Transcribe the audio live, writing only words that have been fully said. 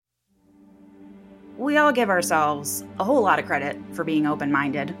We all give ourselves a whole lot of credit for being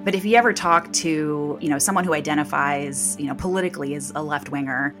open-minded. But if you ever talk to, someone who identifies, politically as a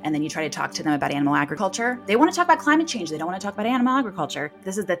left-winger, and then you try to talk to them about animal agriculture, they want to talk about climate change. They don't want to talk about animal agriculture.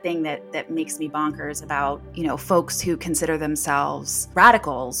 This is the thing that makes me bonkers about, folks who consider themselves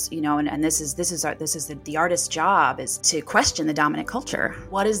radicals, and this is the artist's job, is to question the dominant culture.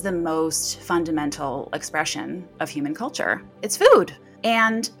 What is the most fundamental expression of human culture? It's food.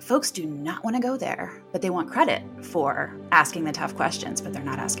 And folks do not want to go there, but they want credit for asking the tough questions, but they're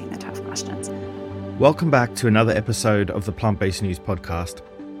not asking the tough questions. Welcome back to another episode of the Plant-Based News Podcast.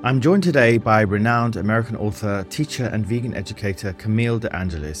 I'm joined today by renowned American author, teacher, and vegan educator Camille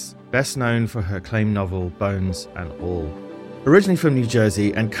DeAngelis, best known for her acclaimed novel Bones and All. Originally from New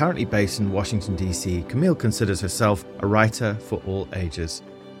Jersey and currently based in Washington, D.C., Camille considers herself a writer for all ages.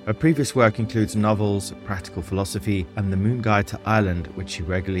 Her previous work includes novels, practical philosophy, and The Moon Guide to Ireland, which she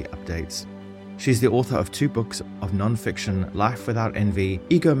regularly updates. She's the author of 2 books of non-fiction, Life Without Envy,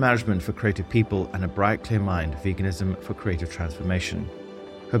 Ego Management for Creative People, and A Bright Clear Mind, Veganism for Creative Transformation.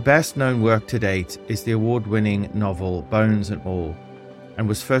 Her best-known work to date is the award-winning novel Bones and All, and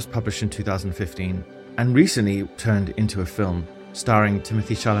was first published in 2015, and recently turned into a film, starring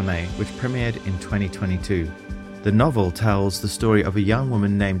Timothée Chalamet, which premiered in 2022. The novel tells the story of a young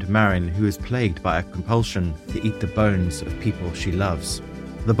woman named Marin who is plagued by a compulsion to eat the bones of people she loves.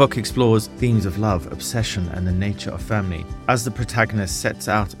 The book explores themes of love, obsession, and the nature of family, as the protagonist sets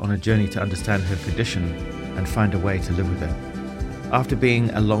out on a journey to understand her condition and find a way to live with it. After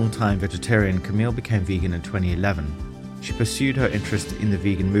being a long-time vegetarian, Camille became vegan in 2011. She pursued her interest in the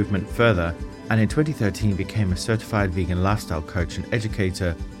vegan movement further, and in 2013 became a certified vegan lifestyle coach and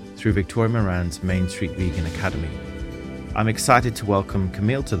educator through Victoria Moran's Main Street Vegan Academy. I'm excited to welcome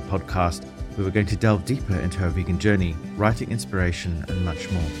Camille to the podcast, where we're going to delve deeper into her vegan journey, writing inspiration, and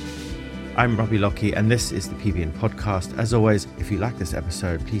much more. I'm Robbie Lockie, and this is the PBN Podcast. As always, if you like this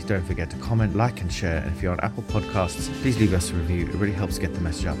episode, please don't forget to comment, like, and share. And if you're on Apple Podcasts, please leave us a review. It really helps get the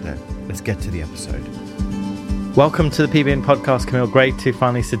message out there. Let's get to the episode. Welcome to the PBN Podcast, Camille. Great to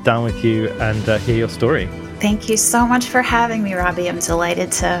finally sit down with you and hear your story. Thank you so much for having me, Robbie. I'm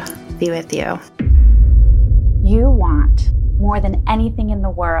delighted to be with you. You want, more than anything in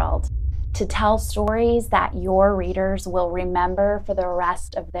the world, to tell stories that your readers will remember for the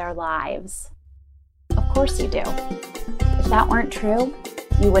rest of their lives. Of course you do. If that weren't true,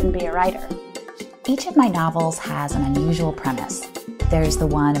 you wouldn't be a writer. Each of my novels has an unusual premise. There's the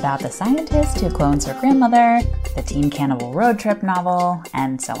one about the scientist who clones her grandmother, the teen cannibal road trip novel,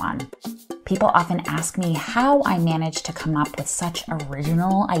 and so on. People often ask me how I managed to come up with such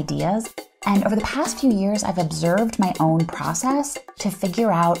original ideas. And over the past few years, I've observed my own process to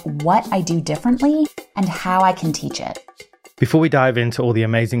figure out what I do differently and how I can teach it. Before we dive into all the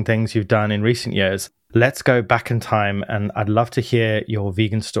amazing things you've done in recent years, let's go back in time, and I'd love to hear your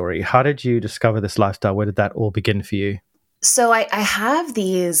vegan story. How did you discover this lifestyle? Where did that all begin for you? So I have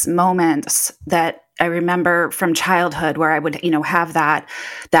these moments that I remember from childhood where I would, have that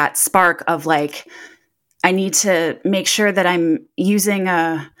spark of like, I need to make sure that I'm using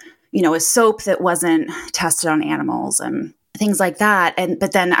a soap that wasn't tested on animals and things like that.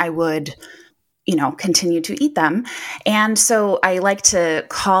 But then I would, continue to eat them. And so I like to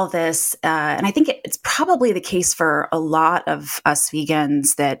call this, and I think it's probably the case for a lot of us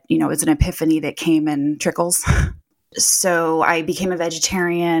vegans that, it's an epiphany that came in trickles. So I became a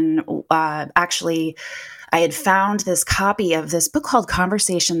vegetarian. Actually, I had found this copy of this book called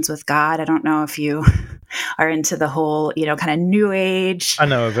Conversations with God. I don't know if you are into the whole, kind of new age. I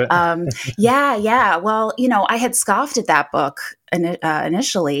know of it. Yeah. Well, I had scoffed at that book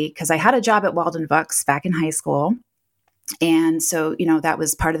initially because I had a job at Walden Books back in high school. And so, that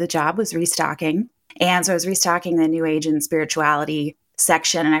was part of the job, was restocking. And so I was restocking the new age and spirituality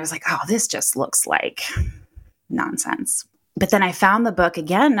section. And I was like, oh, this just looks like nonsense. But then I found the book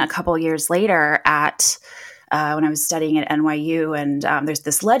again a couple years later at when I was studying at NYU, and there's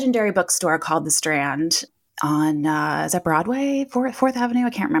this legendary bookstore called The Strand on is that Broadway, Fourth Avenue? I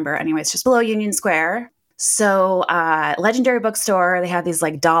can't remember. Anyway, it's just below Union Square. So legendary bookstore. They had these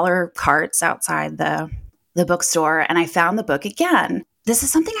like dollar carts outside the bookstore, and I found the book again. This is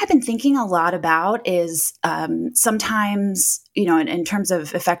something I've been thinking a lot about. Is sometimes in terms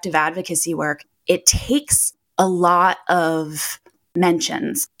of effective advocacy work, it takes a lot of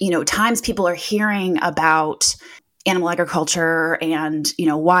mentions. Times people are hearing about animal agriculture and,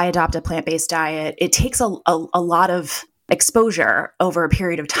 why adopt a plant-based diet. It takes a lot of exposure over a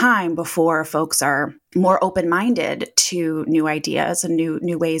period of time before folks are more open-minded to new ideas and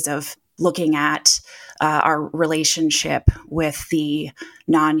new ways of looking at our relationship with the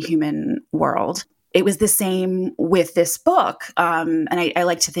non-human world. it was the same with this book. And I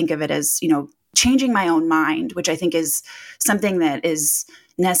like to think of it as, changing my own mind, which I think is something that is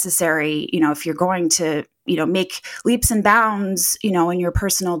necessary, if you're going to, make leaps and bounds, in your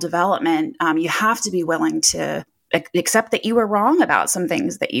personal development. You have to be willing to accept that you were wrong about some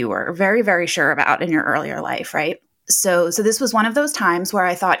things that you were very, very sure about in your earlier life, right? So this was one of those times where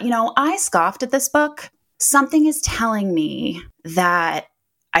I thought, I scoffed at this book. Something is telling me that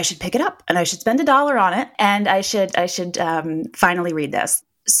I should pick it up and I should spend $1 on it, and I should finally read this.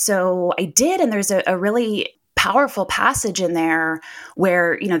 So I did, and there's a really powerful passage in there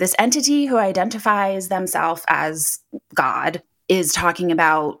where, this entity who identifies themselves as God is talking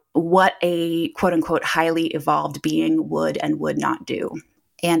about what a quote unquote highly evolved being would and would not do.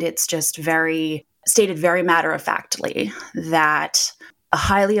 And it's just stated very matter-of-factly that a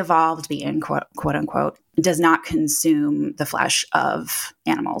highly evolved being, quote unquote, does not consume the flesh of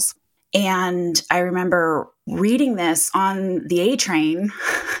animals. And I remember reading this on the A train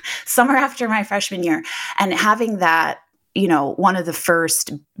summer after my freshman year, and having that, one of the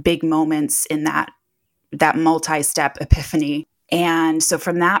first big moments in that multi-step epiphany. And so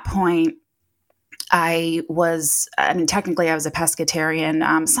from that point, technically I was a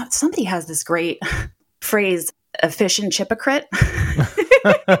pescatarian. Somebody has this great phrase, a fish and hypocrite,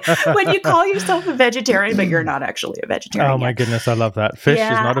 when you call yourself a vegetarian, but you're not actually a vegetarian. Oh my goodness, I love that. Fish is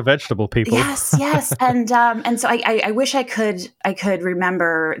not a vegetable, people. Yes. And so I wish I could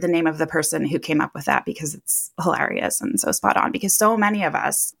remember the name of the person who came up with that, because it's hilarious and so spot on. Because so many of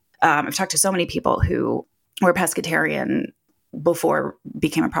us, I've talked to so many people who were pescatarian before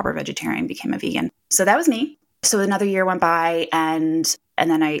became a proper vegetarian, became a vegan. So that was me. So another year went by, and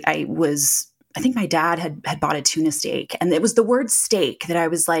then I think my dad had bought a tuna steak, and it was the word steak that I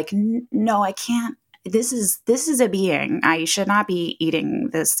was like, no, I can't. This is a being. I should not be eating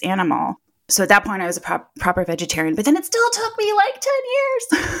this animal. So at that point I was a proper vegetarian, but then it still took me like 10 years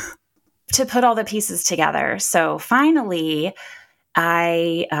to put all the pieces together. So finally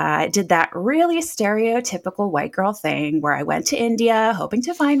I did that really stereotypical white girl thing where I went to India hoping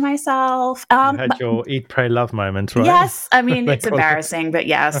to find myself. You had your eat, pray, love moment, right? Yes. I mean, it's embarrassing, but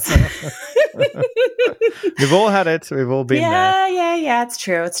yes. We've all had it. We've all been there. Yeah.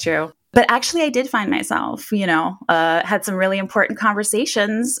 It's true. But actually I did find myself, had some really important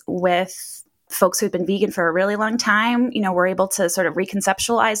conversations with folks who had been vegan for a really long time, were able to sort of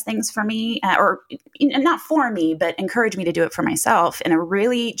reconceptualize things for me, or not for me, but encourage me to do it for myself in a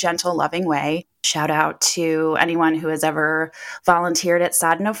really gentle, loving way. Shout out to anyone who has ever volunteered at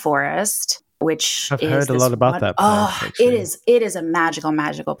Sadhana Forest, which I've heard a lot about that place. It is a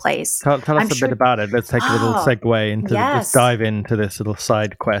magical place. Tell us a bit about it. Let's take a little segue into let's dive into this little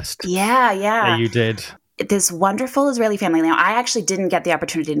side quest. Yeah. That you did. This wonderful Israeli family. Now, I actually didn't get the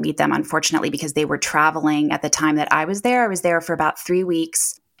opportunity to meet them, unfortunately, because they were traveling at the time that I was there. I was there for about 3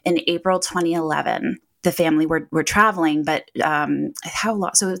 weeks in April 2011. The family were traveling, but how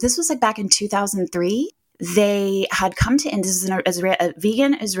long? So this was like back in 2003. They had come to India. This is a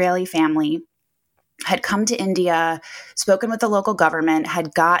vegan Israeli family, had come to India, spoken with the local government,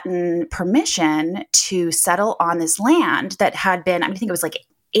 had gotten permission to settle on this land that had been, I think it was like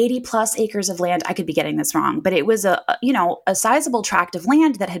 80 plus acres of land. I could be getting this wrong, but it was a sizable tract of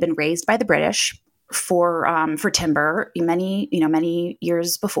land that had been raised by the British for timber many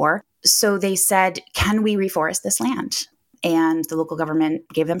years before. So they said, can we reforest this land? And the local government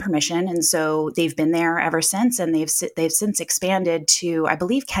gave them permission. And so they've been there ever since. And they've since expanded to, I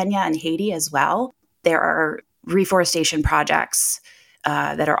believe, Kenya and Haiti as well. There are reforestation projects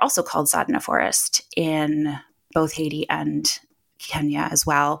that are also called Sadhana Forest in both Haiti and Kenya as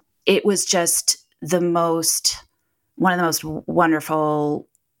well. It was just one of the most wonderful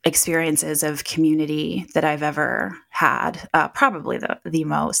experiences of community that I've ever had, probably the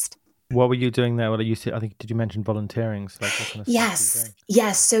most. What were you doing there? Did you mention volunteering? So what kind of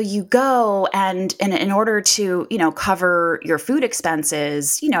Yes. So you go, and in order to, cover your food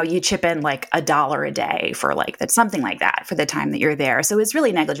expenses, you chip in like $1 a day for something like that for the time that you're there. So it's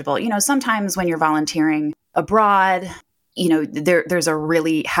really negligible. Sometimes when you're volunteering abroad, there's a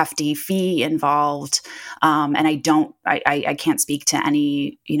really hefty fee involved. And I can't speak to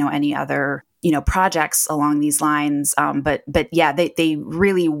any other, projects along these lines. But yeah, they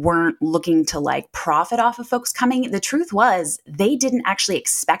really weren't looking to profit off of folks coming. The truth was they didn't actually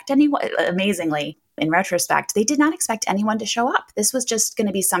expect anyone, amazingly, in retrospect, they did not expect anyone to show up. This was just going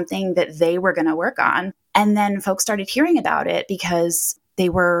to be something that they were going to work on. And then folks started hearing about it because they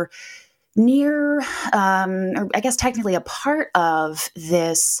were near, or I guess technically a part of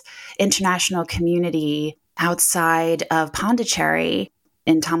this international community outside of Pondicherry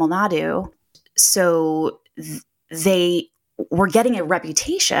in Tamil Nadu. so they were getting a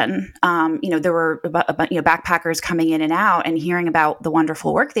reputation. There were backpackers coming in and out and hearing about the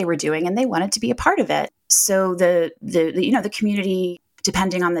wonderful work they were doing, and they wanted to be a part of it. So the community,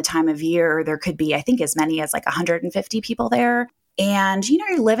 depending on the time of year, there could be, I think, as many as like 150 people there. And,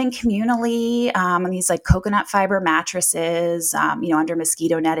 you're living communally on these like coconut fiber mattresses, under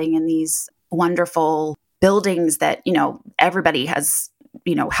mosquito netting in these wonderful buildings that, everybody has,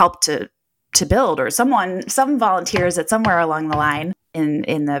 helped to build, or some volunteers at somewhere along the line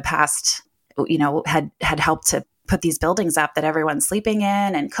in the past, had helped to put these buildings up that everyone's sleeping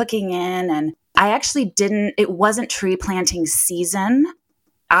in and cooking in. And I actually it wasn't tree planting season.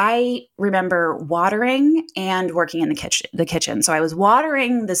 I remember watering and working in the kitchen. So I was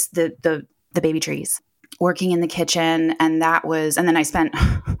watering the baby trees, working in the kitchen. And then I spent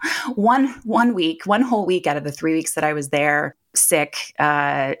one whole week out of the 3 weeks that I was there sick,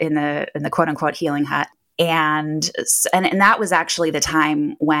 in the quote unquote healing hut. And that was actually the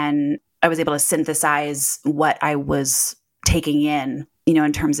time when I was able to synthesize what I was taking in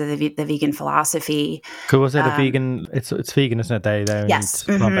terms of the vegan philosophy. Cool. Was it a vegan? It's vegan, isn't it? They yes,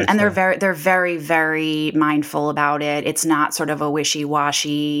 and they're very, very mindful about it. It's not sort of a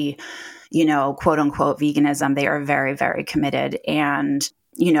wishy-washy, quote unquote veganism. They are very, very committed, and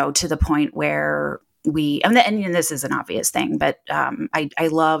to the point where and this is an obvious thing, but I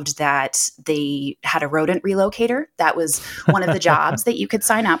loved that they had a rodent relocator. That was one of the jobs that you could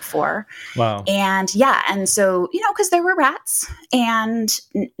sign up for. Wow. And and so, because there were rats, and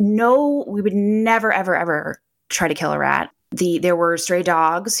we would never, ever, ever try to kill a rat. There were stray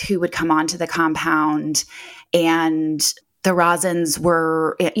dogs who would come onto the compound, and the Rosins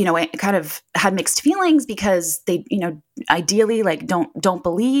were, kind of had mixed feelings because they, ideally like don't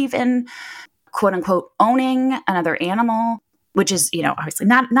believe in quote unquote owning another animal, which is, obviously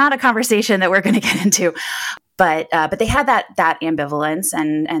not a conversation that we're going to get into, but they had that ambivalence.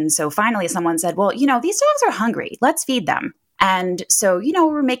 And so finally someone said, well, these dogs are hungry. Let's feed them. And so,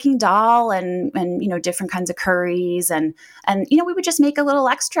 we're making dal and different kinds of curries and we would just make a little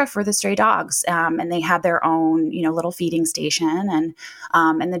extra for the stray dogs. And they had their own, little feeding station,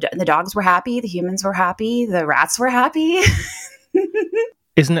 and the dogs were happy. The humans were happy. The rats were happy.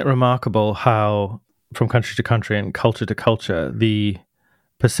 Isn't it remarkable how, from country to country and culture to culture, the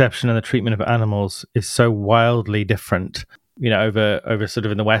perception and the treatment of animals is so wildly different? Over sort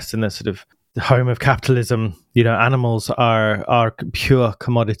of in the West, in the sort of the home of capitalism, animals are pure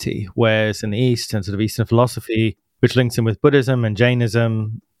commodity, whereas in the East and sort of Eastern philosophy, which links in with Buddhism and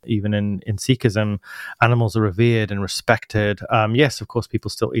Jainism, even in Sikhism, animals are revered and respected. Yes, of course, people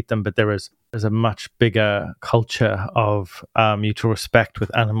still eat them, but there's a much bigger culture of mutual respect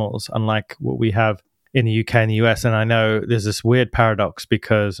with animals, unlike what we have in the UK and the US. And I know there's this weird paradox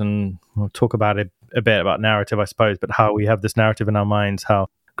because, and we'll talk about it a bit about narrative, I suppose, but how we have this narrative in our minds, how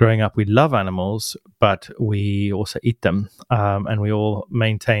growing up we love animals, but we also eat them. And we all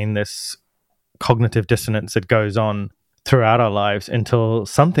maintain this cognitive dissonance that goes on throughout our lives until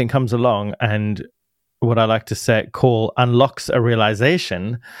something comes along and what I like to call unlocks a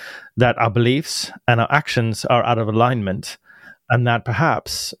realization that our beliefs and our actions are out of alignment, and that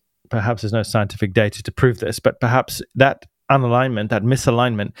perhaps there's no scientific data to prove this, but perhaps that unalignment, that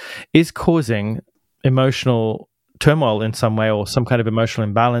misalignment, is causing emotional turmoil in some way, or some kind of emotional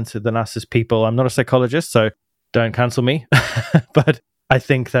imbalance within us as people. I'm not a psychologist, so don't cancel me, but I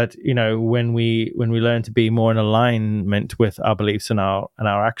think that when we learn to be more in alignment with our beliefs and our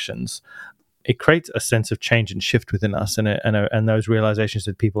actions, it creates a sense of change and shift within us, and those realizations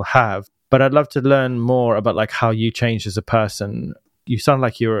that people have. But I'd love to learn more about like how you changed as a person. You sound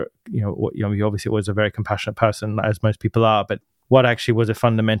like you obviously was a very compassionate person, as most people are. But what actually was a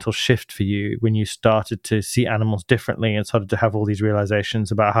fundamental shift for you when you started to see animals differently and started to have all these realizations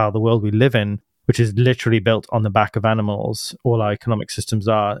about how the world we live in, which is literally built on the back of animals, all our economic systems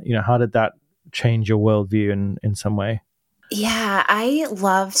are, how did that change your worldview in some way? Yeah, I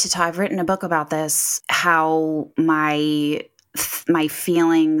love to talk. I've written a book about this, how my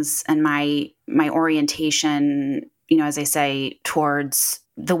feelings and my orientation, as I say, towards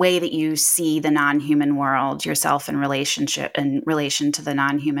the way that you see the non-human world, yourself in relation to the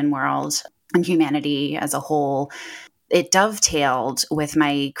non-human world and humanity as a whole, it dovetailed with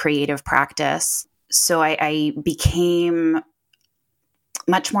my creative practice. So I became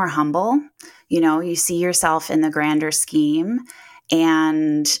much more humble. You see yourself in the grander scheme,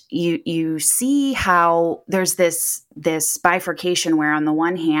 and you see how there's this bifurcation where on the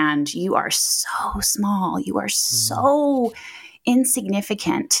one hand, you are so small, you are so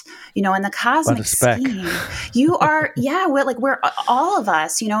insignificant, in the cosmic scheme. You are, we're all of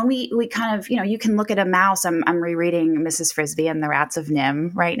us, and we kind of, you can look at a mouse. I'm rereading Mrs. Frisbee and the Rats of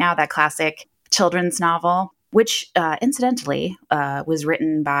Nim right now, that classic children's novel, which incidentally was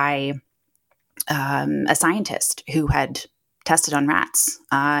written by a scientist who had tested on rats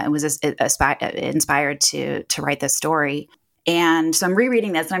and was inspired to write this story. And so I'm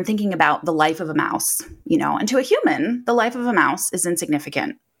rereading this and I'm thinking about the life of a mouse, and to a human, the life of a mouse is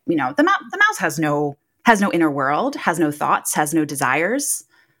insignificant. The mouse has no inner world, has no thoughts, has no desires,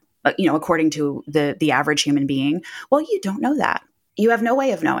 according to the average human being. Well, you don't know that. You have no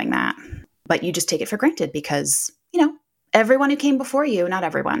way of knowing that, but you just take it for granted because, everyone who came before you, not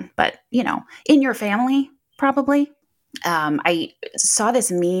everyone, but, in your family, probably. I saw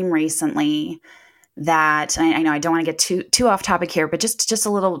this meme recently that I know I don't want to get too off topic here, but just a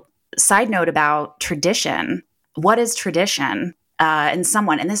little side note about tradition. What is tradition? And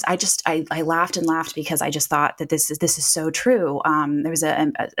this, I laughed and laughed because I just thought that this is so true. There was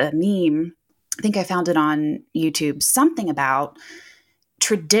a meme, I think I found it on YouTube, something about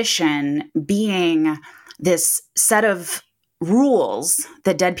tradition being this set of rules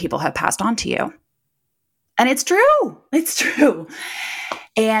that dead people have passed on to you. And it's true. It's true.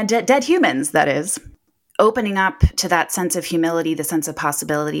 And dead humans, that is, opening up to that sense of humility, the sense of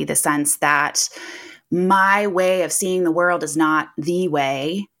possibility, the sense that my way of seeing the world is not the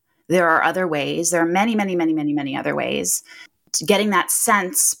way. There are other ways. There are many, many, many, many, many other ways. Getting that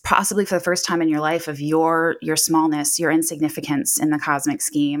sense, possibly for the first time in your life, of your smallness, your insignificance in the cosmic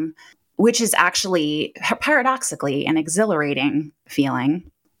scheme, which is actually paradoxically an exhilarating feeling.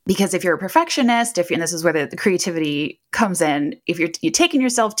 Because if you're a perfectionist, and this is where the creativity comes in, if you're taking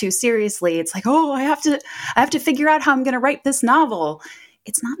yourself too seriously, it's like, oh, I have to figure out how I'm going to write this novel.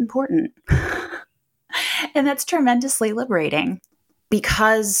 It's not important. And that's tremendously liberating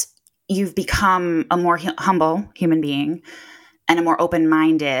because you've become a more humble human being and a more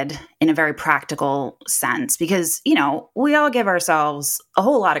open-minded in a very practical sense. Because, we all give ourselves a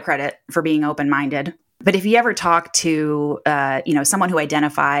whole lot of credit for being open-minded. But if you ever talk to, someone who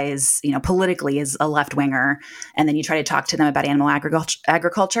identifies, politically as a left-winger, and then you try to talk to them about animal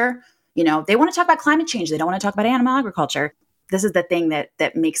agriculture, they want to talk about climate change. They don't want to talk about animal agriculture. This is the thing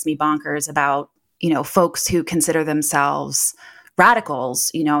that makes me bonkers about, folks who consider themselves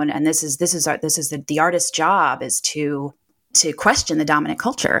radicals, and this is the artist's job, is to question the dominant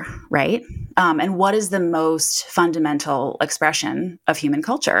culture, right? And what is the most fundamental expression of human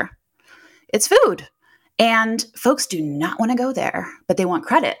culture? It's food. And folks do not want to go there, but they want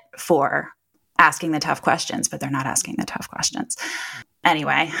credit for asking the tough questions, but they're not asking the tough questions.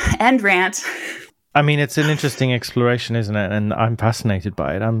 Anyway, end rant. I mean, it's an interesting exploration, isn't it? And I'm fascinated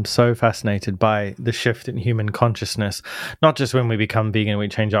by it. I'm so fascinated by the shift in human consciousness, not just when we become vegan, we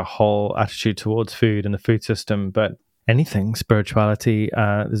change our whole attitude towards food and the food system, but anything, spirituality.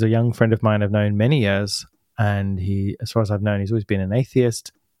 There's a young friend of mine I've known many years, and he, as far as I've known, he's always been an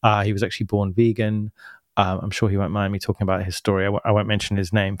atheist. He was actually born vegan. I'm sure he won't mind me talking about his story. I won't mention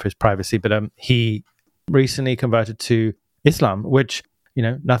his name for his privacy, but he recently converted to Islam, which,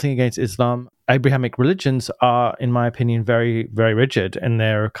 nothing against Islam. Abrahamic religions are, in my opinion, very, very rigid in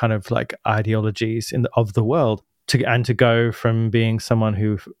their kind of like ideologies of the world. To go from being someone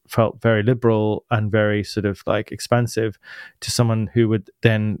who felt very liberal and very sort of like expansive to someone who would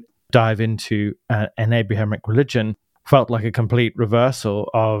then dive into an Abrahamic religion felt like a complete reversal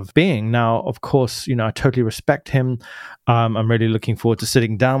of being. Now, of course, I totally respect him. I'm really looking forward to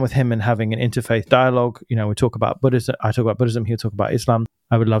sitting down with him and having an interfaith dialogue. We talk about Buddhism. I talk about Buddhism. He'll talk about Islam.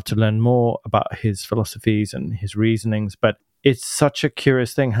 I would love to learn more about his philosophies and his reasonings. But it's such a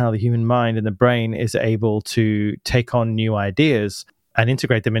curious thing how the human mind and the brain is able to take on new ideas and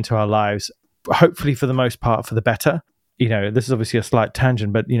integrate them into our lives, hopefully for the most part for the better. This is obviously a slight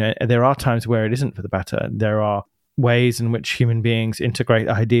tangent, but, there are times where it isn't for the better. There are ways in which human beings integrate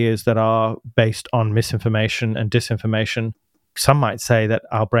ideas that are based on misinformation and disinformation. Some might say that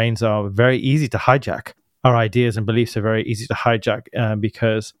our brains are very easy to hijack. Our ideas and beliefs are very easy to hijack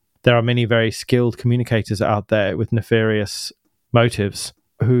because there are many very skilled communicators out there with nefarious motives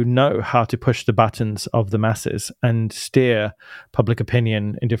who know how to push the buttons of the masses and steer public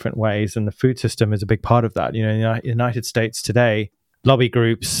opinion in different ways. And the food system is a big part of that. In the United States today, lobby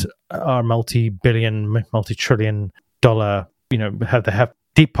groups are multi-billion, multi-trillion dollar, they have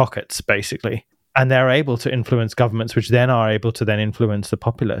deep pockets, basically. And they're able to influence governments, which then are able to then influence the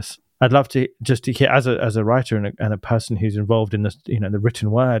populace. I'd love to hear, as a writer and a person who's involved in this, the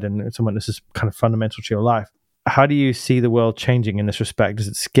written word and someone this is kind of fundamental to your life, how do you see the world changing in this respect? Does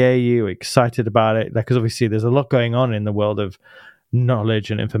it scare you? Are you excited about it? Because obviously there's a lot going on in the world of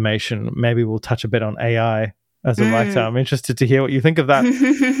knowledge and information. Maybe we'll touch a bit on AI as a writer. I'm interested to hear what you think of that.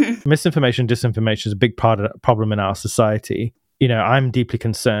 Misinformation, disinformation is a big problem in our society. I'm deeply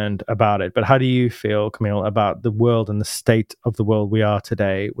concerned about it. But how do you feel, Camille, about the world and the state of the world we are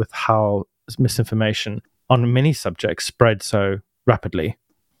today with how misinformation on many subjects spread so rapidly?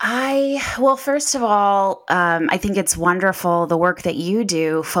 Well, first of all, I think it's wonderful the work that you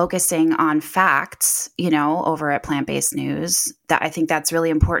do focusing on facts, over at Plant-Based News. That I think that's really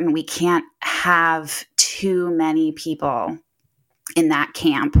important. We can't have too many people in that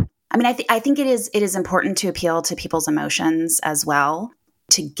camp. I mean, I think it is important to appeal to people's emotions as well,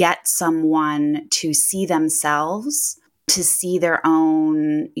 to get someone to see themselves, to see their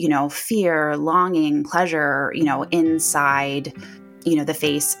own, fear, longing, pleasure, inside the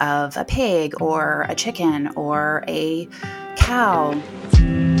face of a pig or a chicken or a cow.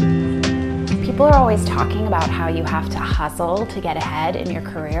 People are always talking about how you have to hustle to get ahead in your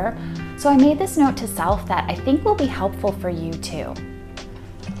career. So I made this note to self that I think will be helpful for you too.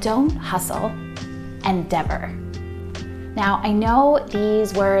 Don't hustle, endeavor. Now, I know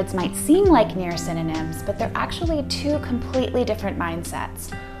these words might seem like near synonyms, but they're actually two completely different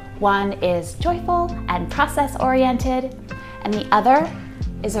mindsets. One is joyful and process-oriented, and the other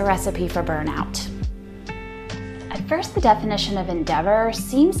is a recipe for burnout. At first, the definition of endeavor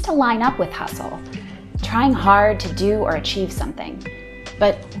seems to line up with hustle, trying hard to do or achieve something.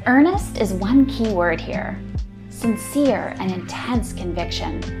 But earnest is one key word here, sincere and intense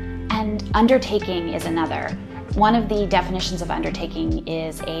conviction, and undertaking is another. One of the definitions of undertaking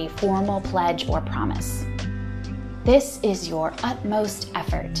is a formal pledge or promise. This is your utmost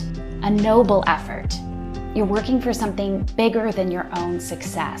effort, a noble effort. You're working for something bigger than your own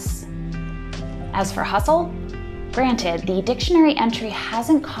success. As for hustle, granted, the dictionary entry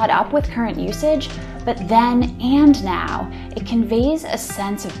hasn't caught up with current usage, but then and now, it conveys a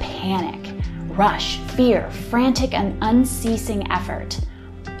sense of panic, rush, fear, frantic and unceasing effort.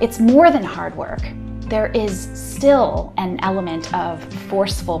 It's more than hard work. There is still an element of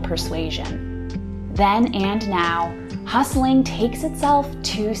forceful persuasion. Then and now, hustling takes itself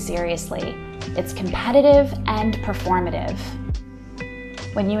too seriously. It's competitive and performative.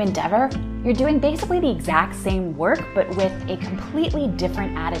 When you endeavor, you're doing basically the exact same work, but with a completely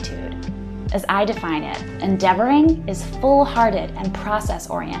different attitude. As I define it, endeavoring is full-hearted and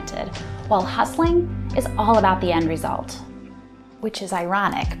process-oriented, while hustling is all about the end result. Which is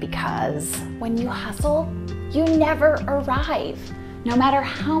ironic because when you hustle, you never arrive. No matter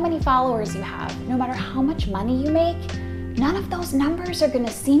how many followers you have, no matter how much money you make, none of those numbers are going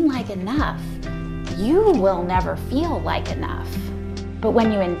to seem like enough. You will never feel like enough. But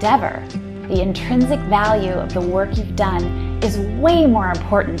when you endeavor, the intrinsic value of the work you've done is way more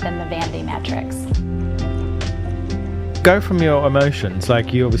important than the vanity metrics. Go from your emotions.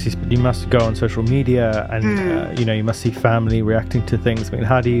 Like you must go on social media and you must see family reacting to things. I mean,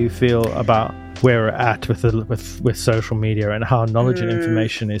 how do you feel about where we're at with social media and how knowledge and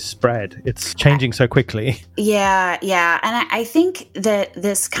information is spread? It's changing so quickly. Yeah. And I think that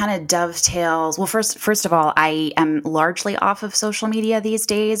this kind of dovetails. Well, first of all, I am largely off of social media these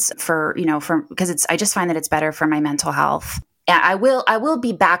days because I just find that it's better for my mental health. I will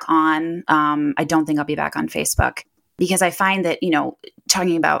be back on. I don't think I'll be back on Facebook. Because I find that,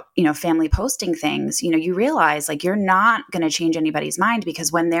 talking about, family posting things, you realize like you're not going to change anybody's mind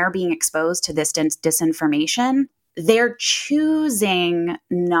because when they're being exposed to this disinformation, they're choosing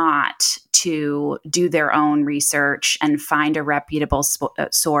not to do their own research and find a reputable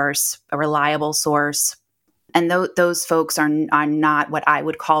source, a reliable source. And those folks are not what I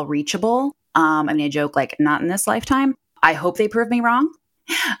would call reachable. I joke like not in this lifetime. I hope they prove me wrong.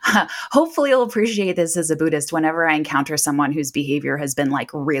 Hopefully I'll appreciate this as a Buddhist whenever I encounter someone whose behavior has been like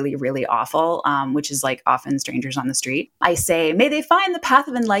really, really awful, which is like often strangers on the street. I say, may they find the path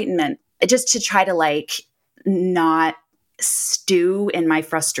of enlightenment, just to try to like not stew in my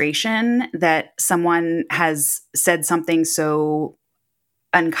frustration that someone has said something so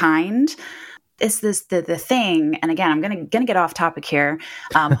unkind. Is this the thing? And again, I'm gonna get off topic here.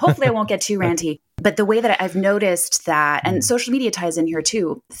 Hopefully I won't get too ranty. But the way that I've noticed that, and social media ties in here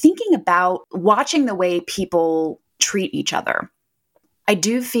too, thinking about watching the way people treat each other. I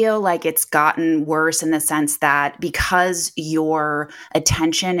do feel like it's gotten worse in the sense that because your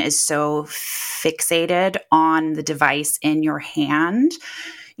attention is so fixated on the device in your hand,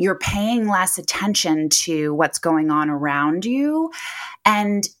 you're paying less attention to what's going on around you.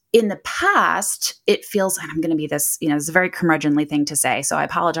 And in the past, it feels, and I'm going to be this, it's a very curmudgeonly thing to say, so I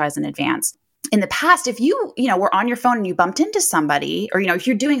apologize in advance. in the past, if you were on your phone and you bumped into somebody, or, if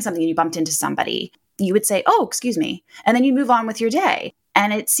you're doing something and you bumped into somebody, you would say, oh, excuse me. And then you move on with your day.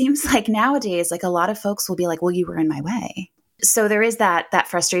 And it seems like nowadays, like a lot of folks will be like, well, you were in my way. So there is that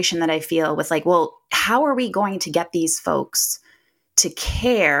frustration that I feel with like, well, how are we going to get these folks to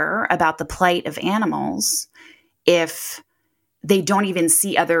care about the plight of animals if they don't even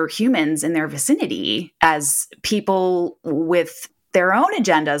see other humans in their vicinity as people with their own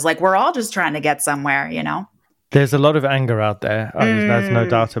agendas? Like, we're all just trying to get somewhere, There's a lot of anger out there. There's no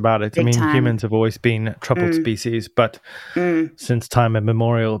doubt about it. I mean, time. Humans have always been troubled species, but since time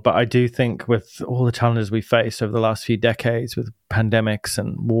immemorial. But I do think with all the challenges we face over the last few decades with pandemics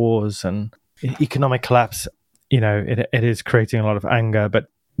and wars and economic collapse, it is creating a lot of anger. But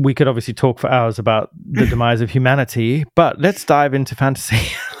we could obviously talk for hours about the demise of humanity, but let's dive into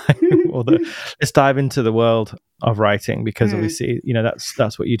fantasy. Let's dive into the world of writing, because obviously,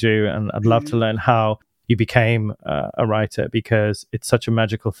 that's what you do. And I'd love to learn how you became a writer, because it's such a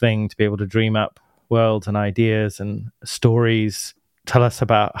magical thing to be able to dream up worlds and ideas and stories. Tell us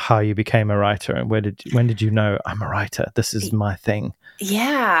about how you became a writer, and when did you know, I'm a writer, this is my thing?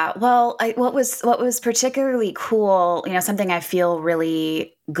 Yeah. Well, what was particularly cool, something I feel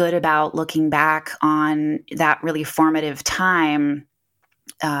really good about looking back on that really formative time,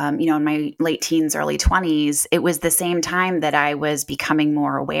 in my late teens, early 20s, it was the same time that I was becoming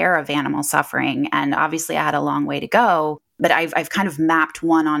more aware of animal suffering. And obviously I had a long way to go, but I've kind of mapped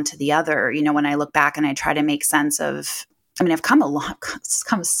one onto the other. When I look back and I try to make sense of, I've come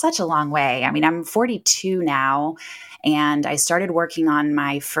such a long way. I'm 42 now, and I started working on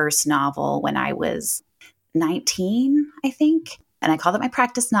my first novel when I was 19, I think. And I called it my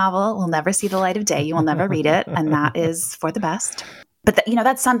practice novel. It will never see the light of day. You will never read it. And that is for the best. But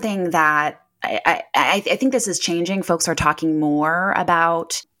that's something that I think this is changing. Folks are talking more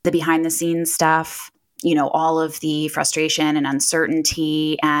about the behind the scenes stuff, all of the frustration and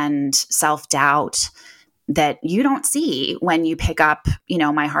uncertainty and self-doubt that you don't see when you pick up,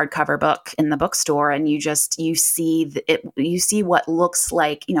 my hardcover book in the bookstore, and you see what looks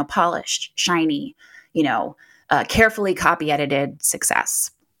like, polished, shiny, carefully copy edited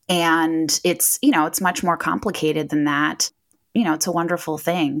success. And it's much more complicated than that. It's a wonderful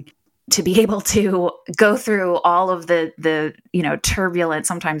thing to be able to go through all of the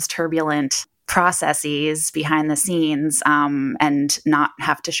sometimes turbulent processes behind the scenes, and not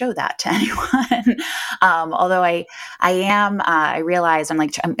have to show that to anyone. Although I realized I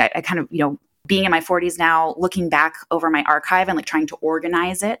kind of, being in my 40s now, looking back over my archive and like trying to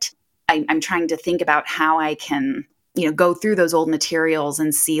organize it. I'm trying to think about how I can, go through those old materials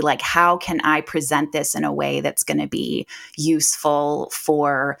and see like, how can I present this in a way that's going to be useful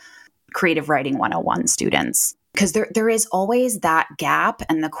for creative writing 101 students? Because there is always that gap,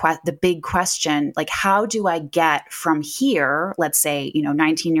 and the big question, like, how do I get from here? Let's say,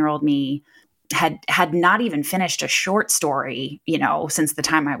 19-year-old me had not even finished a short story, since the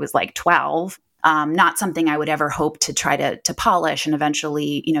time I was like 12. Not something I would ever hope to try to polish and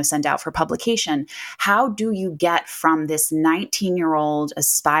eventually, send out for publication. How do you get from this 19-year-old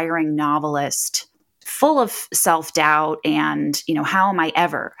aspiring novelist full of self-doubt and, how am I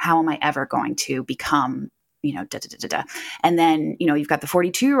ever going to become, And then, you've got the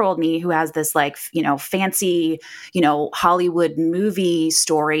 42-year-old me who has this like, fancy, Hollywood movie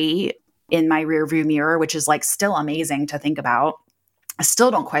story in my rearview mirror, which is like still amazing to think about. I still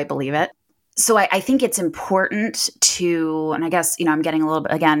don't quite believe it. So I think it's important to, and I guess, I'm getting a little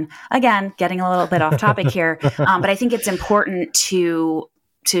bit, again, getting a little bit off topic here, but I think it's important to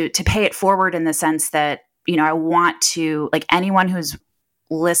pay it forward in the sense that, I want to, like, anyone who's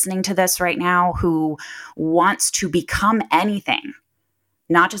listening to this right now who wants to become anything,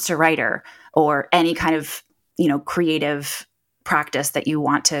 not just a writer or any kind of, creative practice that you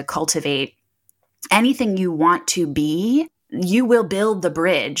want to cultivate, anything you want to be, you will build the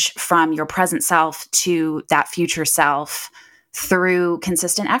bridge from your present self to that future self through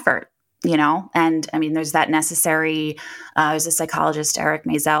consistent effort, And there's that necessary, there's a psychologist, Eric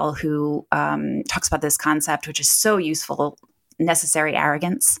Maisel, who talks about this concept, which is so useful, necessary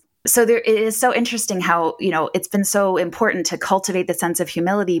arrogance. So it is so interesting how, it's been so important to cultivate the sense of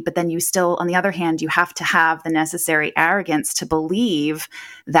humility, but then you still, on the other hand, you have to have the necessary arrogance to believe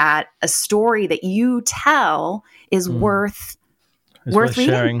that a story that you tell is worth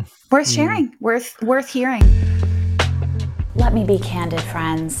reading, sharing. worth hearing. Let me be candid,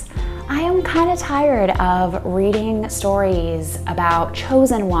 friends. I am kind of tired of reading stories about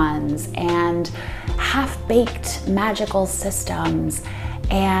chosen ones and half-baked magical systems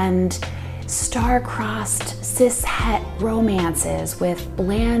and star-crossed cis-het romances with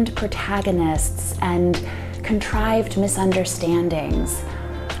bland protagonists and contrived misunderstandings.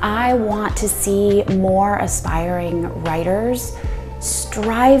 I want to see more aspiring writers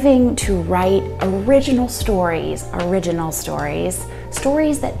striving to write original stories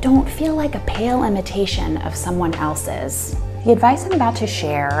that don't feel like a pale imitation of someone else's. The advice I'm about to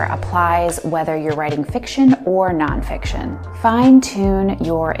share applies whether you're writing fiction or nonfiction. Fine-tune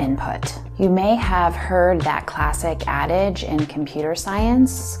your input. You may have heard that classic adage in computer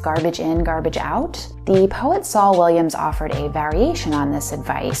science, garbage in, garbage out. The poet Saul Williams offered a variation on this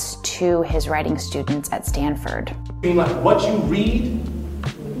advice to his writing students at Stanford. Like what you read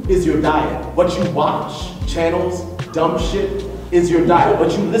is your diet. What you watch, channels, dumb shit, is your diet.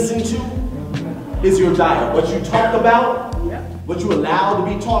 What you listen to is your diet. What you talk about, what you allow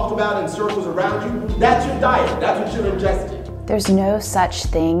to be talked about in circles around you, that's your diet. That's what you're ingesting. There's no such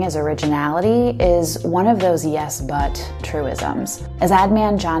thing as originality is one of those yes but truisms. As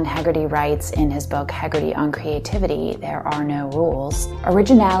adman John Hegarty writes in his book Hegarty on Creativity, There Are No Rules,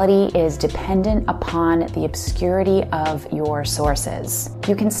 originality is dependent upon the obscurity of your sources.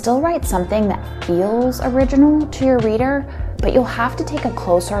 You can still write something that feels original to your reader, but you'll have to take a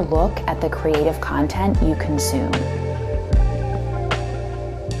closer look at the creative content you consume.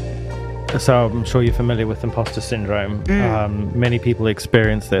 So I'm sure you're familiar with imposter syndrome. Many people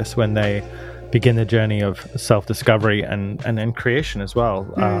experience this when they begin the journey of self-discovery and creation as well.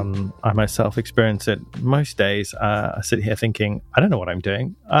 I myself experience it most days. I sit here thinking, I don't know what I'm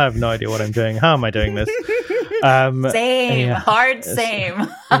doing. I have no idea what I'm doing. How am I doing this? Same.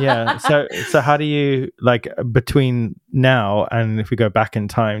 Yeah. So how do you, like, between now and if we go back in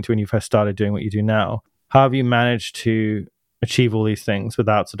time to when you first started doing what you do now, how have you managed to achieve all these things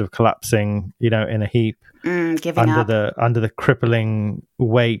without sort of collapsing, in a heap under the crippling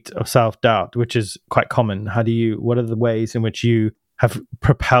weight of self-doubt, which is quite common? What are the ways in which you have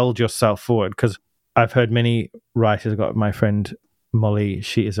propelled yourself forward? Because I've heard many writers. I've got my friend Molly,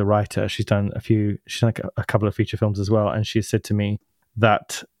 she is a writer. She's done a couple of feature films as well. And she said to me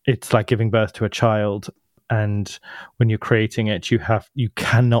that it's like giving birth to a child. And when you're creating it, you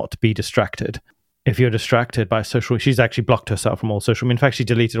cannot be distracted. If you're distracted by she's actually blocked herself from all social media. In fact, she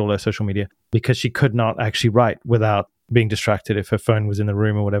deleted all her social media because she could not actually write without being distracted if her phone was in the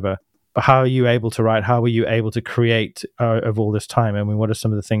room or whatever. But how are you able to write? How were you able to create over all this time? I mean, what are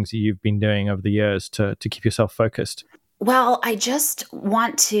some of the things that you've been doing over the years to keep yourself focused? Well, I just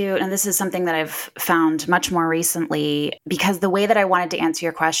want to, and this is something that I've found much more recently, because the way that I wanted to answer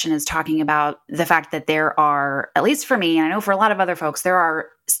your question is talking about the fact that there are, at least for me, and I know for a lot of other folks, there are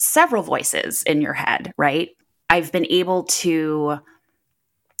several voices in your head, right? I've been able to,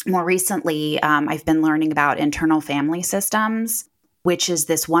 more recently, I've been learning about internal family systems, which is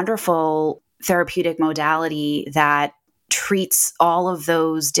this wonderful therapeutic modality that treats all of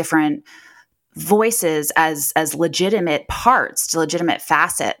those different voices as legitimate parts, legitimate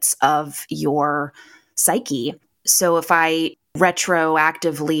facets of your psyche. So if I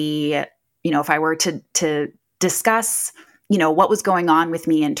retroactively, if I were to discuss, what was going on with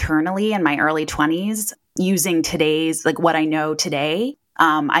me internally in my early 20s, using today's, like what I know today,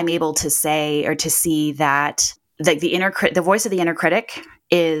 I'm able to say or to see that the voice of the inner critic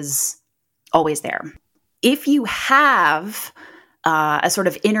is always there. If you have a sort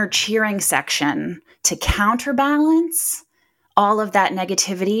of inner cheering section to counterbalance all of that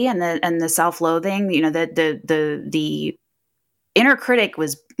negativity and the self-loathing, the inner critic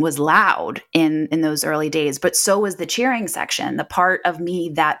was loud in those early days, but so was the cheering section, the part of me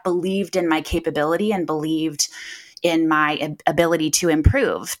that believed in my capability and believed in my ability to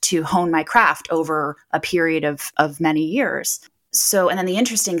improve, to hone my craft over a period of many years. So, and then the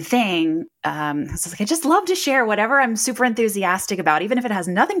interesting thing, I just love to share whatever I'm super enthusiastic about, even if it has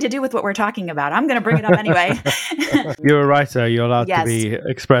nothing to do with what we're talking about. I'm going to bring it up anyway. You're a writer. You're allowed to be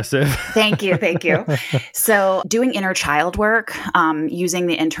expressive. Thank you. So doing inner child work, using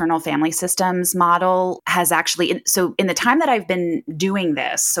the internal family systems model has actually, so in the time that I've been doing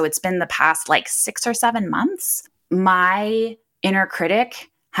this, so it's been the past like 6 or 7 months, my inner critic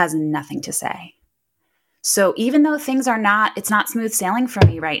has nothing to say. So even though it's not smooth sailing for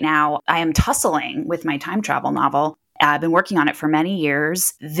me right now, I am tussling with my time travel novel. I've been working on it for many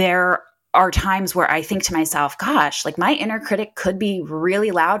years. There are times where I think to myself, gosh, like my inner critic could be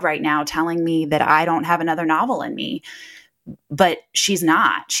really loud right now telling me that I don't have another novel in me, but she's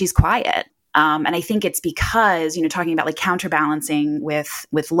not. She's quiet. And I think it's because, talking about like counterbalancing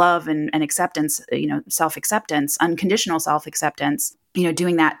with love and acceptance, self-acceptance, unconditional self-acceptance,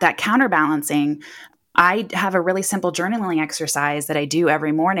 doing that counterbalancing, I have a really simple journaling exercise that I do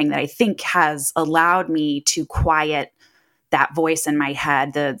every morning that I think has allowed me to quiet that voice in my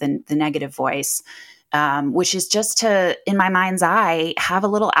head, the negative voice, which is just to, in my mind's eye, have a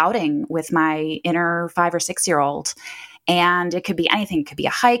little outing with my inner 5 or 6-year-old. And it could be anything. It could be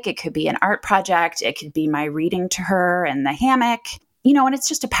a hike. It could be an art project. It could be my reading to her in the hammock, and it's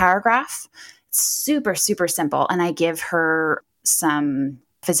just a paragraph. It's super, super simple. And I give her some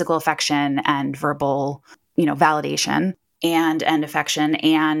physical affection and verbal, validation and affection.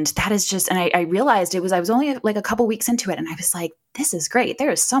 And that is just, and I realized I was only like a couple weeks into it. And I was like, this is great.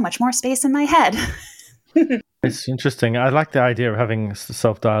 There is so much more space in my head. It's interesting. I like the idea of having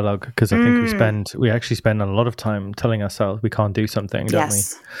self-dialogue because I think we actually spend a lot of time telling ourselves we can't do something, don't we?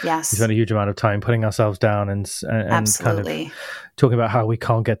 Yes. We spend a huge amount of time putting ourselves down and kind of talking about how we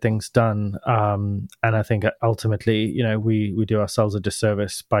can't get things done. And I think ultimately, we do ourselves a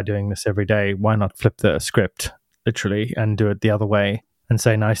disservice by doing this every day. Why not flip the script, literally, and do it the other way and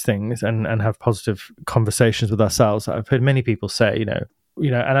say nice things and have positive conversations with ourselves? I've heard many people say,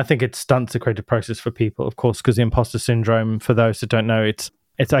 and I think it stunts the creative process for people, of course, because the imposter syndrome, for those that don't know, it's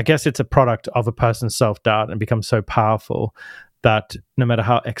I guess it's a product of a person's self-doubt and becomes so powerful that no matter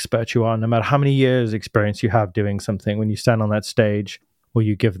how expert you are, no matter how many years experience you have doing something, when you stand on that stage or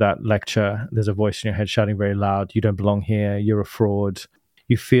you give that lecture, there's a voice in your head shouting very loud, you don't belong here, you're a fraud,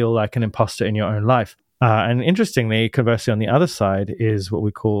 you feel like an imposter in your own life. And interestingly, conversely, on the other side is what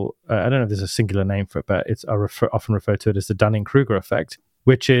we call, I don't know if there's a singular name for it, but it's often referred to it as the Dunning-Kruger effect,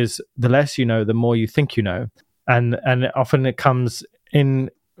 which is the less you know, the more you think you know. And often it comes in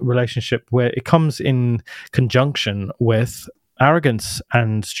relationship where it comes in conjunction with arrogance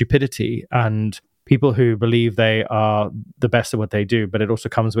and stupidity and people who believe they are the best at what they do. But it also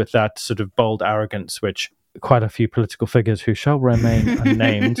comes with that sort of bold arrogance, which quite a few political figures who shall remain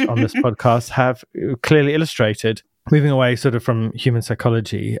unnamed on this podcast have clearly illustrated. Moving away sort of from human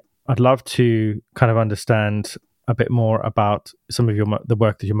psychology, I'd love to kind of understand a bit more about some of the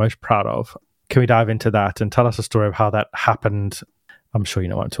work that you're most proud of. Can we dive into that and tell us a story of how that happened? I'm sure you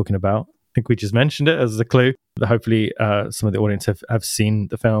know what I'm talking about. I think we just mentioned it as a clue. Hopefully some of the audience have seen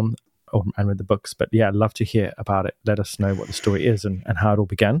the film and read the books. But yeah, I'd love to hear about it. Let us know what the story is and how it all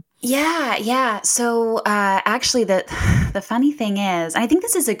began. Yeah. So actually, the funny thing is, I think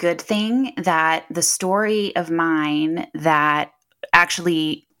this is a good thing that the story of mine that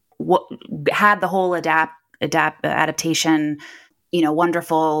actually had the whole adaptation,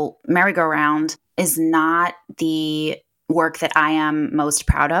 wonderful merry-go-round is not the work that I am most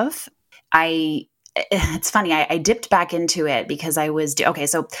proud of. It's funny. I dipped back into it because I was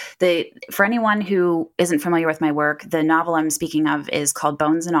So for anyone who isn't familiar with my work, the novel I'm speaking of is called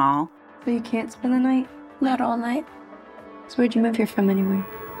Bones and All. But you can't spend the night. Not all night. So where'd you move here from anyway?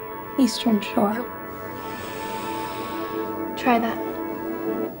 Eastern Shore. Try that.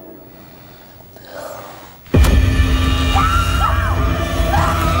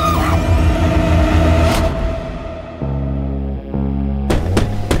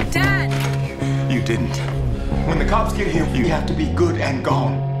 Didn't. When the cops get here, you have to be good and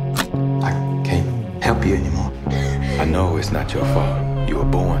gone. I can't help you anymore. I know it's not your fault. You were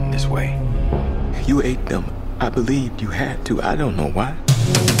born this way. You ate them. I believed you had to. I don't know why.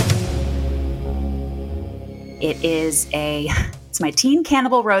 It's my teen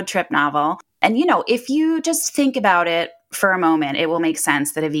cannibal road trip novel. And, if you just think about it for a moment, it will make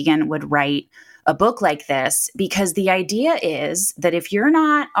sense that a vegan would write a book like this, because the idea is that if you're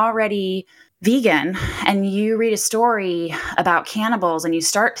not already vegan and you read a story about cannibals and you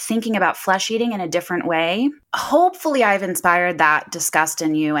start thinking about flesh eating in a different way, hopefully I've inspired that disgust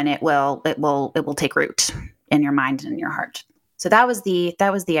in you, and it will take root in your mind and in your heart. So that was the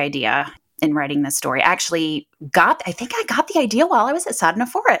idea in writing this story. I think I got the idea while I was at Sadhana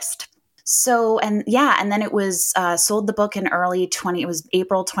Forest. So, and then it was sold the book in it was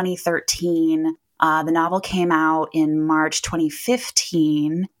April 2013. The novel came out in March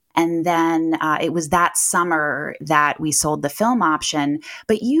 2015. And then it was that summer that we sold the film option.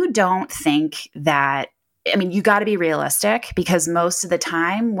 But you don't think that, you got to be realistic, because most of the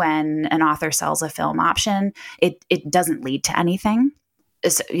time when an author sells a film option, it doesn't lead to anything.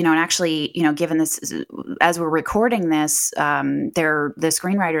 So, and actually, given this, as we're recording this, the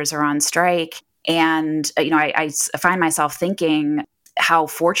screenwriters are on strike. And, I find myself thinking how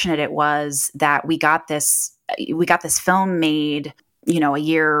fortunate it was that we got this film made a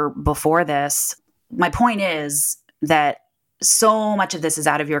year before this. My point is that so much of this is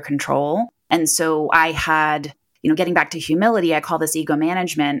out of your control. And so I had, getting back to humility, I call this ego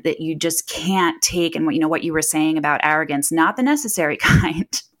management, that you just can't take. And what you were saying about arrogance, not the necessary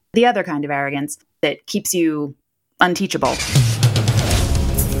kind, the other kind of arrogance, that keeps you unteachable.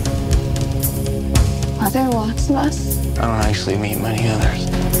 Are there lots of us? I don't actually meet many others.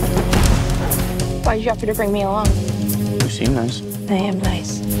 Why did you offer to bring me along? You seem nice. I am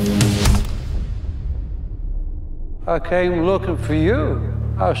nice. I came looking for you.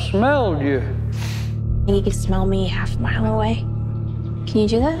 I smelled you. You can smell me half a mile away. Can you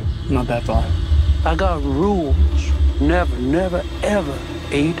do that? Not that far. I got rules. Never, ever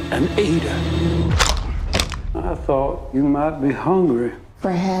eat an eater. I thought you might be hungry.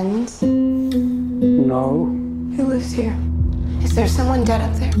 For hens? No. Who lives here? Is there someone dead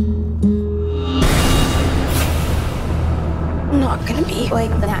up there? I'm not gonna be like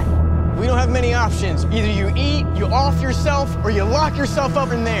that. We don't have many options. Either you eat, you off yourself, or you lock yourself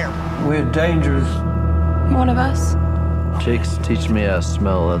up in there. We're dangerous. One of us? Chicks teach me how to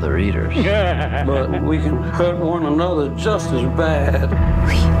smell other eaters. But we can hurt one another just as bad.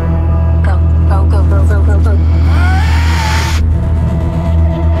 Go.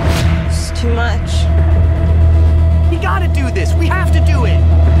 It's too much. We gotta do this. We have to do it.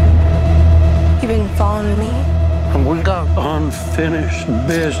 You've been following me. And we got unfinished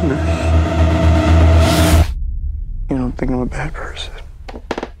business. You don't think I'm a bad person?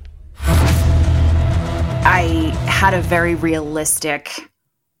 I had a very realistic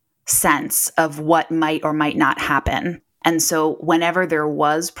sense of what might or might not happen. And so whenever there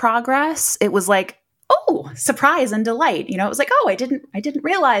was progress, it was like, oh, surprise and delight. It was like, oh, I didn't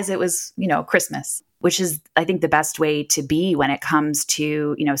realize it was, Christmas, which is, I think, the best way to be when it comes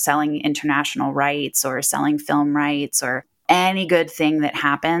to, selling international rights or selling film rights or any good thing that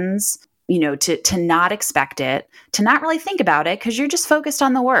happens, to not expect it, to not really think about it, because you're just focused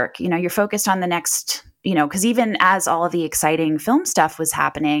on the work. You're focused on the next, because even as all of the exciting film stuff was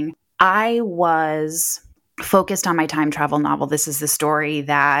happening, I was focused on my time travel novel. This is the story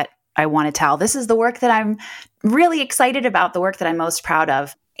that I want to tell. This is the work that I'm really excited about, the work that I'm most proud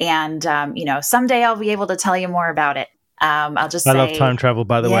of. And, someday I'll be able to tell you more about it. I'll just say, I love time travel,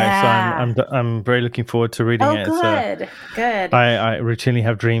 by the way, so I'm very looking forward to reading it. Good, good. I routinely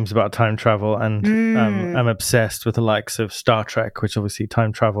have dreams about time travel, and I'm obsessed with the likes of Star Trek, which obviously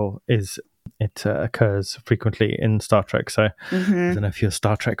time travel occurs frequently in Star Trek. So I don't know if you're a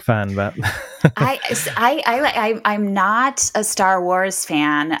Star Trek fan, but I'm not a Star Wars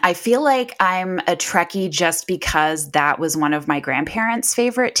fan. I feel like I'm a Trekkie just because that was one of my grandparents'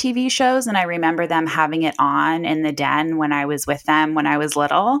 favorite TV shows, and I remember them having it on in the den when I was with them when I was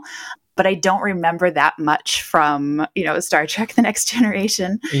little. But I don't remember that much from, Star Trek: The Next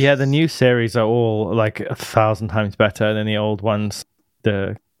Generation. Yeah, the new series are all like 1,000 times better than the old ones.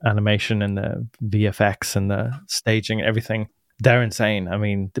 The animation and the VFX and the staging, everything, they're insane. I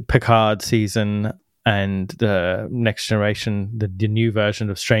mean, the Picard season and the Next Generation, the new version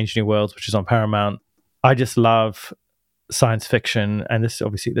of Strange New Worlds, which is on Paramount. I just love science fiction, and this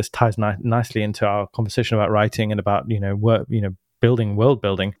ties nicely into our conversation about writing and about work, building world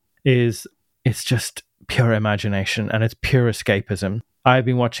building. It's just pure imagination and it's pure escapism. I've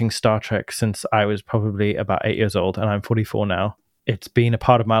been watching Star Trek since I was probably about 8 years old, and I'm 44 now. It's been a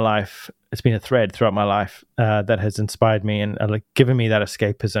part of my life. It's been a thread throughout my life that has inspired me and given me that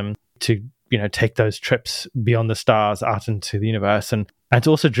escapism to, take those trips beyond the stars out into the universe, and to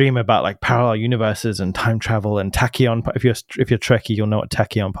also dream about like parallel universes and time travel and tachyon. If you're Trekkie, you'll know what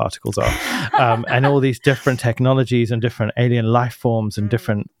tachyon particles are, and all these different technologies and different alien life forms and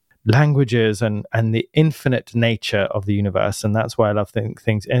different languages and the infinite nature of the universe. And that's why I love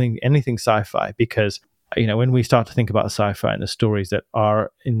anything sci-fi, because when we start to think about sci-fi and the stories that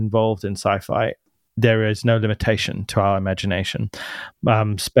are involved in sci-fi, there is no limitation to our imagination.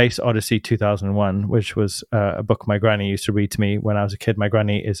 Space Odyssey 2001, which was a book my granny used to read to me when I was a kid. My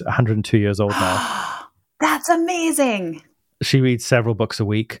granny is 102 years old now. That's amazing. She reads several books a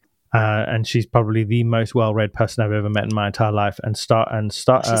week, and she's probably the most well-read person I've ever met in my entire life. And she's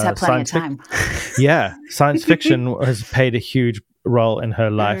had plenty of time. Yeah, science fiction has played a huge role in her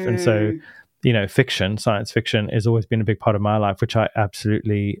life, and so science fiction has always been a big part of my life, which I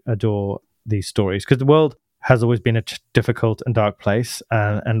absolutely adore these stories, because the world has always been a difficult and dark place,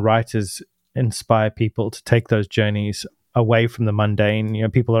 and writers inspire people to take those journeys away from the mundane.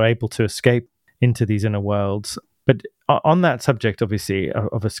 People are able to escape into these inner worlds. But on that subject, obviously,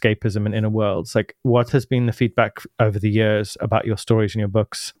 of escapism and inner worlds, like, what has been the feedback over the years about your stories and your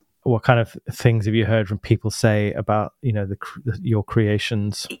books? What kind of things have you heard from people say about, your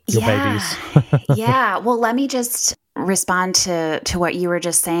creations, your babies? Yeah. Well, let me just respond to what you were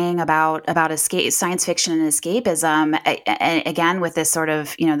just saying about escape, science fiction and escapism. Again, with this sort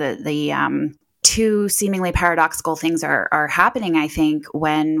of, the two seemingly paradoxical things are happening, I think,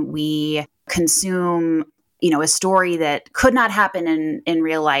 when we consume, a story that could not happen in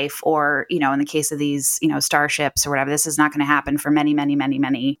real life, or, in the case of these, starships or whatever, this is not going to happen for many, many, many,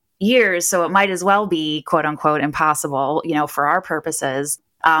 many years. So it might as well be, quote unquote, impossible, for our purposes.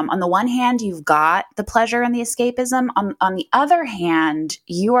 On the one hand, you've got the pleasure and the escapism. On the other hand,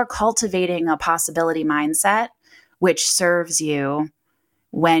 you are cultivating a possibility mindset, which serves you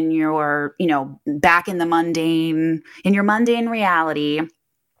when you're, back in your mundane reality,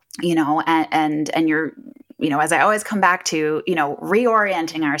 and you're, as I always come back to,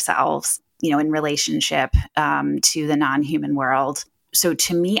 reorienting ourselves, in relationship to the non-human world. So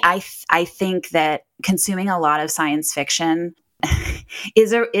to me, I think that consuming a lot of science fiction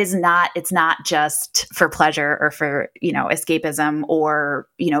it's not just for pleasure or for, escapism, or,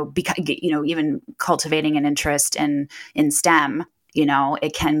 even cultivating an interest in STEM.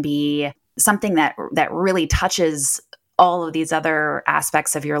 It can be something that really touches all of these other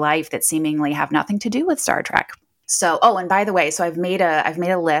aspects of your life that seemingly have nothing to do with Star Trek. So, and by the way, so I've made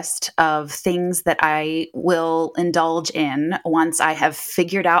a list of things that I will indulge in once I have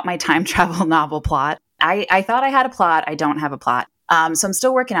figured out my time travel novel plot. I thought I had a plot. I don't have a plot. So I'm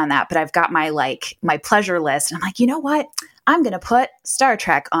still working on that, but I've got my pleasure list. And I'm like, you know what? I'm going to put Star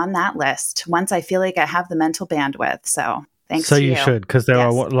Trek on that list once I feel like I have the mental bandwidth. So thanks to you. So you should, because there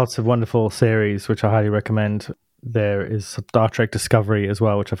are lots of wonderful series, which I highly recommend. There is Star Trek Discovery as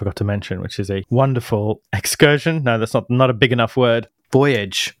well, which I forgot to mention, which is a wonderful excursion. No, that's not a big enough word.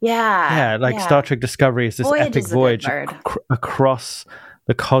 Voyage. Yeah. Star Trek Discovery is this epic voyage across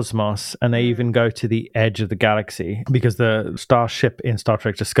the cosmos, and they even go to the edge of the galaxy, because the starship in Star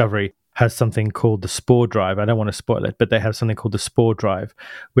Trek Discovery has something called the Spore Drive. I don't want to spoil it, but they have something called the Spore Drive,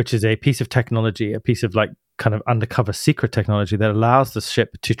 which is a piece of technology, a piece of kind of undercover secret technology that allows the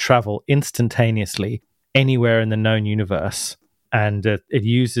ship to travel instantaneously anywhere in the known universe. And it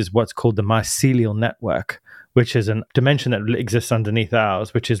uses what's called the mycelial network, which is a dimension that exists underneath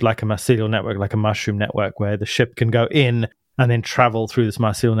ours, which is like a mycelial network, like a mushroom network, where the ship can go in and then travel through this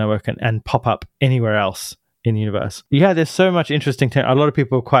mycelial network and pop up anywhere else in the universe. Yeah, there's so much interesting. A lot of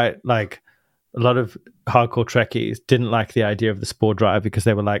people a lot of hardcore Trekkies didn't like the idea of the Spore Drive, because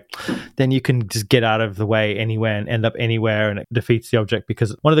they were like, then you can just get out of the way anywhere and end up anywhere, and it defeats the object.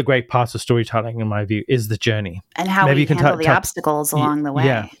 Because one of the great parts of storytelling, in my view, is the journey. And how we handle the obstacles along the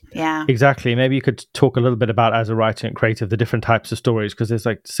way. Yeah. Exactly. Maybe you could talk a little bit about, as a writer and creative, the different types of stories, because there's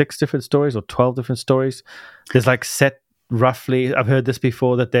 6 different stories or 12 different stories. There's set roughly, I've heard this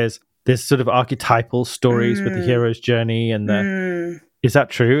before, that there's sort of archetypal stories with the hero's journey and the... Is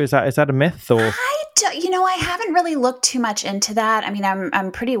that true? Is that a myth? Or I haven't really looked too much into that. I mean,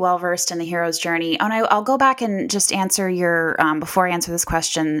 I'm pretty well versed in the hero's journey. And I'll go back and just answer your before I answer this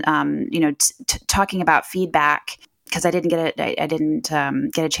question. Talking about feedback, because I didn't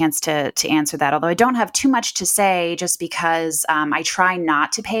get a chance to answer that. Although I don't have too much to say, just because I try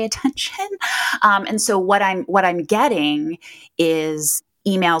not to pay attention. And so what I'm getting is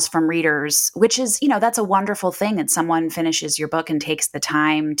emails from readers, which is, that's a wonderful thing, that someone finishes your book and takes the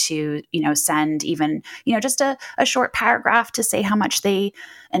time to, send even, just a short paragraph to say how much they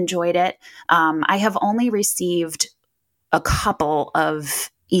enjoyed it. I have only received a couple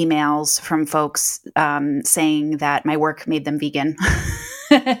of emails from folks saying that my work made them vegan.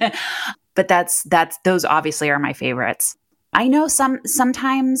 But those obviously are my favorites. I know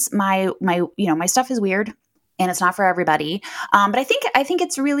sometimes my stuff is weird, and it's not for everybody. But I think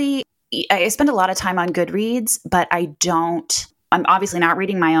it's really, I spend a lot of time on Goodreads, but I'm obviously not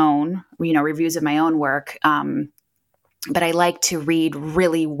reading my own, reviews of my own work. But I like to read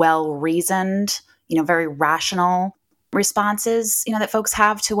really well-reasoned, very rational responses, that folks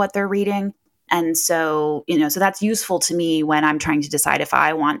have to what they're reading. And so, so that's useful to me when I'm trying to decide if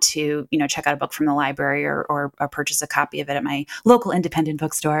I want to, check out a book from the library or purchase a copy of it at my local independent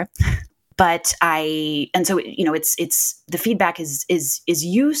bookstore. But it's the feedback is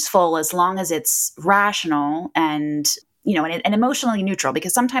useful as long as it's rational and, and emotionally neutral,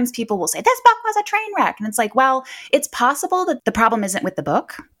 because sometimes people will say, this book was a train wreck. And it's like, well, it's possible that the problem isn't with the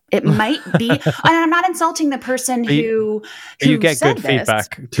book. It might be, and I'm not insulting the person who you get said good this.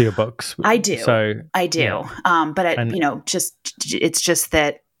 Feedback to your books. I do. I do. Yeah. But it's just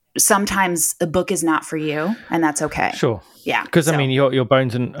that sometimes a book is not for you, and that's okay. Sure. Yeah. Because I mean, your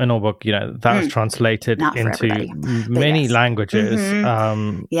Bones and All book, that was translated into many languages.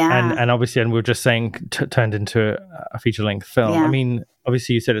 And obviously, and we were just saying, turned into a feature-length film. Yeah. I mean,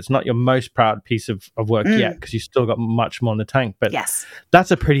 obviously, you said it's not your most proud piece of work yet, because you still got much more in the tank. But yes,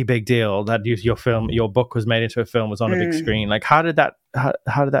 that's a pretty big deal that your book was made into a film, was on a big screen. Like, how did that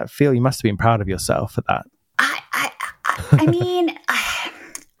feel? You must have been proud of yourself for that. I mean,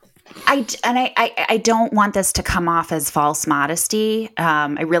 I don't want this to come off as false modesty.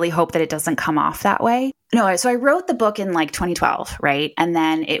 I really hope that it doesn't come off that way. No, so I wrote the book in like 2012, right? And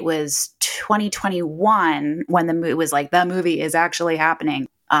then it was 2021 when it was like, the movie is actually happening.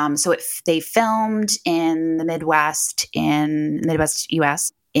 So they filmed in the Midwest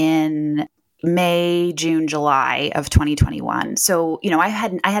US in May, June, July of 2021. So, I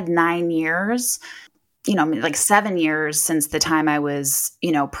had 9 years, like 7 years since the time I was,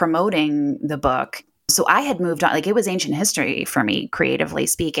 promoting the book. So I had moved on, like it was ancient history for me, creatively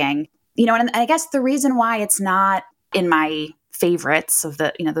speaking, and I guess the reason why it's not in my favorites of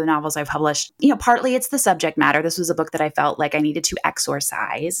the, the novels I've published, partly it's the subject matter. This was a book that I felt like I needed to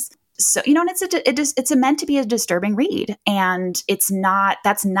exorcise. So, and it's meant to be a disturbing read, and that's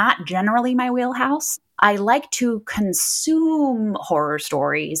not generally my wheelhouse. I like to consume horror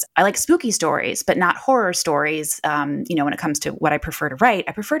stories. I like spooky stories, but not horror stories. When it comes to what I prefer to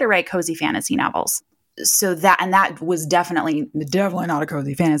write cozy fantasy novels. So that was definitely not a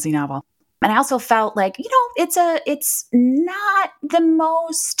cozy fantasy novel. And I also felt like, it's not the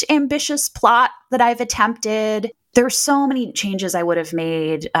most ambitious plot that I've attempted. There's so many changes I would have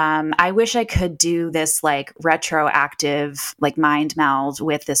made. I wish I could do this like retroactive, like mind meld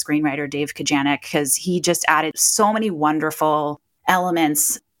with the screenwriter, Dave Kajanik, because he just added so many wonderful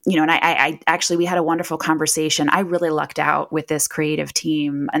elements, and I actually, we had a wonderful conversation. I really lucked out with this creative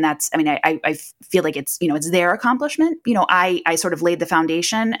team. And I feel like it's, it's their accomplishment. I sort of laid the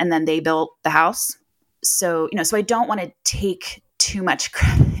foundation and then they built the house. So, so I don't want to take too much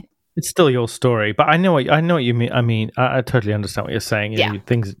credit. It's still your story, but I know what you mean. I mean, I totally understand what you're saying.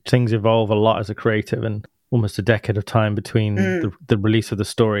 Things evolve a lot as a creative, and almost a decade of time between the release of the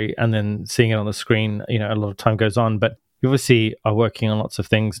story and then seeing it on the screen. A lot of time goes on, but you obviously are working on lots of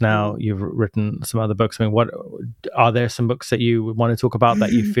things now. You've written some other books. I mean, what are there some books that you want to talk about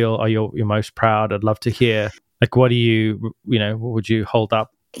that you feel are you're most proud? I'd love to hear. Like, what do you what would you hold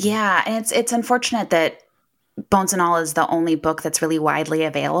up? Yeah, and it's unfortunate that Bones and All is the only book that's really widely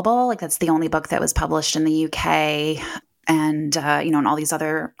available. Like that's the only book that was published in the UK and in all these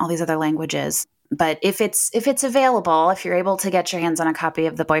other languages. But if it's available, if you're able to get your hands on a copy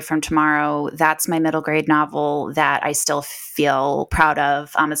of The Boy from Tomorrow, that's my middle grade novel that I still feel proud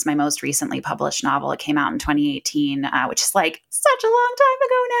of. It's my most recently published novel. It came out in 2018, which is like such a long time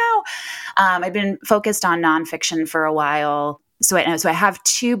ago now. I've been focused on nonfiction for a while. So I have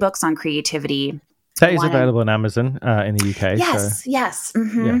 2 books on creativity. That is available on Amazon in the UK. Yes.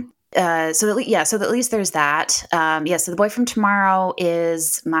 Mm-hmm. Yeah. So at least there's that. So The Boy from Tomorrow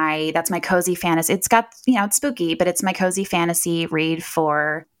is my cozy fantasy. It's got, it's spooky, but it's my cozy fantasy read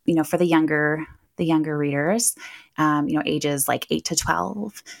for the younger readers, ages like 8 to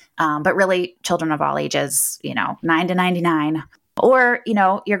 12. But really children of all ages, 9 to 99, or,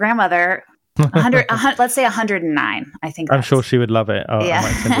 your grandmother, 100, let's say 109. I think I'm sure she would love it. I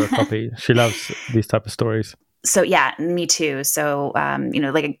might send her a copy. She loves these type of stories. So yeah, me too. So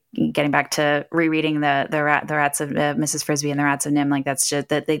like getting back to rereading the Rats of Mrs. Frisbee and the Rats of Nim, like that's just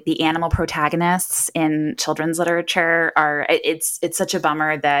the animal protagonists in children's literature are. It's such a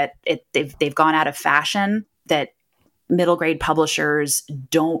bummer that they've gone out of fashion. That middle grade publishers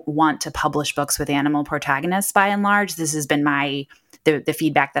don't want to publish books with animal protagonists. By and large, this has been the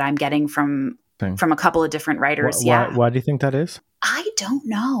feedback that I'm getting from a couple of different writers. Why do you think that is? I don't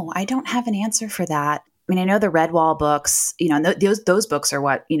know. I don't have an answer for that. I mean, I know the Redwall books, those books are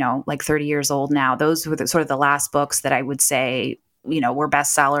what, like 30 years old now. Those were sort of the last books that I would say, were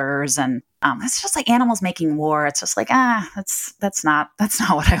bestsellers. And it's just like animals making war. It's just like, that's not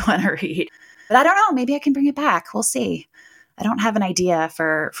what I want to read. But I don't know. Maybe I can bring it back. We'll see. I don't have an idea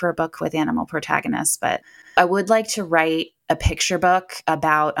for a book with animal protagonists, but I would like to write a picture book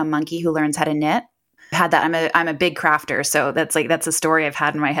about a monkey who learns how to knit. Had that. I'm a big crafter, so that's a story I've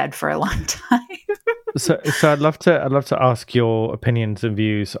had in my head for a long time. So I'd love to ask your opinions and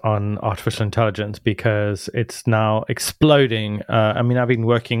views on artificial intelligence, because it's now exploding. I mean, I've been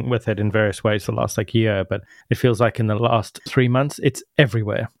working with it in various ways for the last year, but it feels like in the last 3 months, it's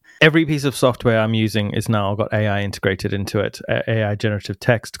everywhere. Every piece of software I'm using is now got AI integrated into it. AI generative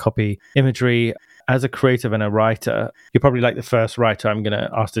text, copy, imagery. As a creative and a writer, you're probably like the first writer I'm going to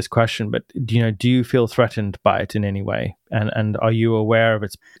ask this question, but do you feel threatened by it in any way? And are you aware of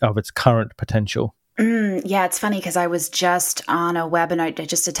its current potential? Yeah, it's funny because I was just on a webinar. I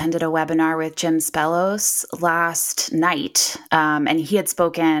just attended a webinar with Jim Spellos last night. And he had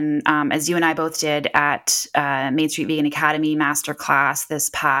spoken, as you and I both did, at Main Street Vegan Academy Masterclass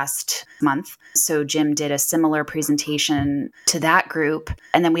this past month. So Jim did a similar presentation to that group.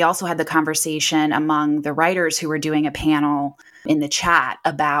 And then we also had the conversation among the writers who were doing a panel in the chat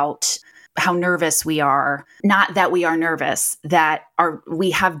about how nervous we are. Not that we are nervous,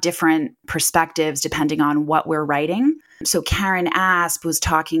 we have different perspectives depending on what we're writing. So Karen Asp was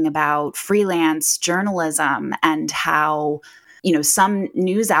talking about freelance journalism and how, some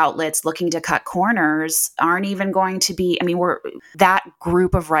news outlets looking to cut corners aren't even going to be, that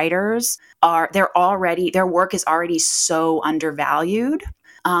group of writers their work is already so undervalued.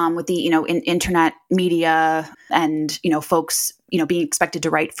 With the, in internet media and, folks, being expected to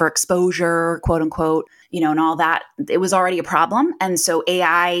write for exposure, quote unquote, and all that, it was already a problem. And so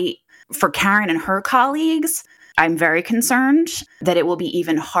AI, for Karen and her colleagues, I'm very concerned that it will be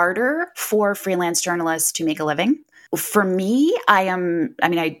even harder for freelance journalists to make a living. For me,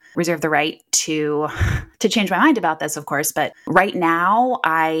 I reserve the right to change my mind about this, of course, but right now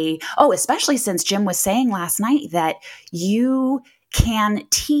especially since Jim was saying last night that you can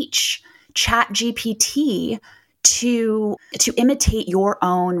teach ChatGPT to imitate your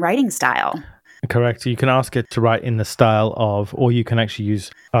own writing style. Correct. You can ask it to write in the style of, or you can actually use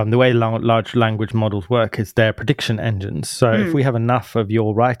the way large language models work is their prediction engines. So if we have enough of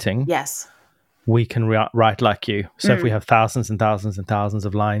your writing, yes, we can write like you. So if we have thousands and thousands and thousands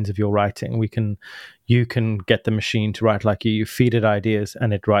of lines of your writing, you can get the machine to write like you. You feed it ideas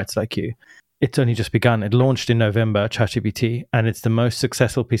and it writes like you. It's only just begun. It launched in November, ChatGPT, and it's the most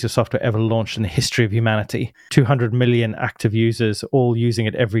successful piece of software ever launched in the history of humanity. 200 million active users, all using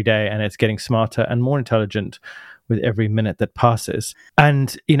it every day, and it's getting smarter and more intelligent with every minute that passes.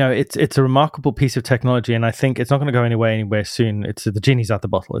 And, it's a remarkable piece of technology, and I think it's not going to go anywhere soon. The genie's out the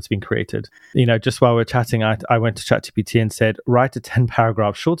bottle. It's been created. Just while we're chatting, I went to ChatGPT and said, write a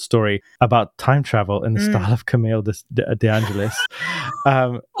 10-paragraph short story about time travel in the style of Camille DeAngelis.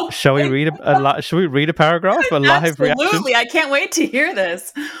 Shall we read a paragraph? A live reaction? Absolutely. I can't wait to hear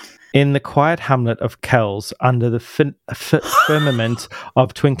this. In the quiet hamlet of Kells, under the firmament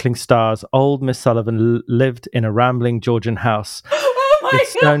of twinkling stars, old Miss Sullivan lived in a rambling Georgian house.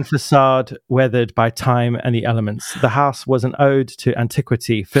 Its stone facade weathered by time and the elements. The house was an ode to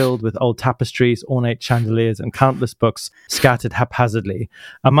antiquity, filled with old tapestries, ornate chandeliers, and countless books scattered haphazardly.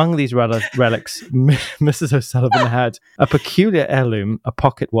 Among these relics, Mrs. O'Sullivan had a peculiar heirloom, a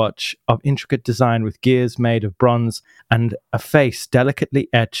pocket watch of intricate design with gears made of bronze and a face delicately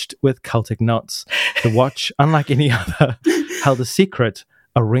etched with Celtic knots. The watch, unlike any other, held a secret,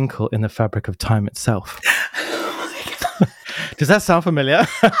 a wrinkle in the fabric of time itself. Does that sound familiar?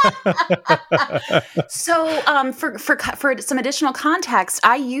 So, for some additional context,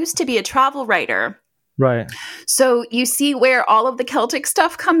 I used to be a travel writer. Right. So you see where all of the Celtic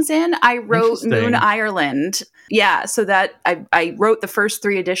stuff comes in. I wrote Moon Ireland. Yeah, so that I wrote the first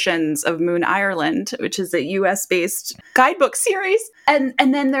 3 editions of Moon Ireland, which is a US-based guidebook series. And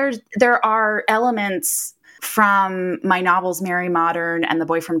then there are elements from my novels Merry Modern and The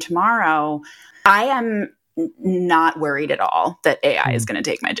Boy from Tomorrow. I am not worried at all that AI is going to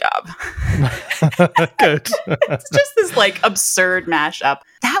take my job. Good. It's just this absurd mashup.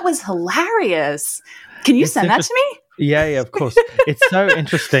 That was hilarious. Can you send that to me? Yeah, of course. It's so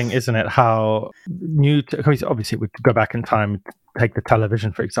interesting, isn't it? How obviously we could go back in time, take the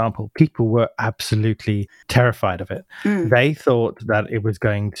television, for example. People were absolutely terrified of it. They thought that it was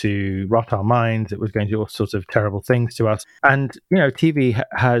going to rot our minds. It was going to do all sorts of terrible things to us. And, TV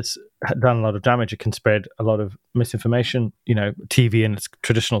has done a lot of damage. It can spread a lot of misinformation, TV in its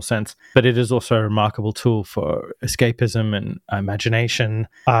traditional sense, but it is also a remarkable tool for escapism and imagination.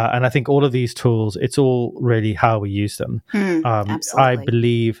 And I think all of these tools, it's all really how we use them. Absolutely. I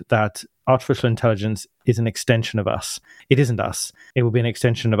believe that artificial intelligence is an extension of us. It isn't us. It will be an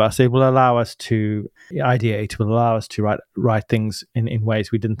extension of us. It will allow us to ideate. It will allow us to write things in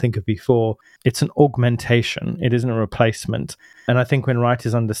ways we didn't think of before. It's an augmentation. It isn't a replacement. And I think when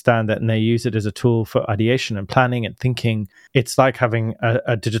writers understand that and they use it as a tool for ideation and planning and thinking, it's like having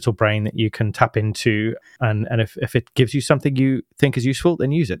a digital brain that you can tap into. And if it gives you something you think is useful,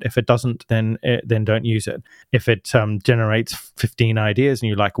 then use it. If it doesn't, then don't use it. If it generates 15 ideas and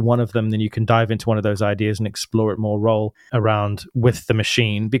you like one of them, then you can dive into one of those ideas and explore it more, roll around with the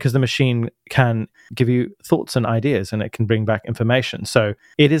machine, because the machine can give you thoughts and ideas and it can bring back information. So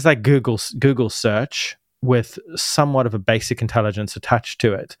it is like Google search, with somewhat of a basic intelligence attached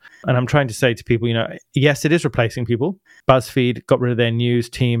to it. And I'm trying to say to people, yes, it is replacing people. BuzzFeed got rid of their news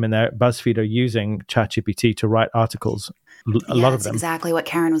team, and their BuzzFeed are using ChatGPT to write articles. A lot of them. That's exactly what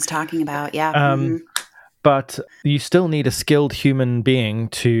Karen was talking about. Yeah. But you still need a skilled human being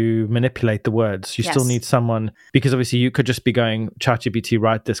to manipulate the words. You still need someone, because obviously you could just be going, ChatGPT,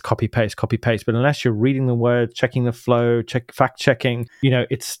 write this, copy paste. But unless you're reading the words, checking the flow, fact checking,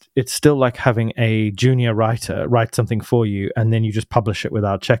 it's still like having a junior writer write something for you, and then you just publish it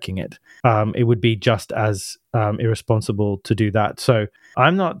without checking it. It would be just as irresponsible to do that. So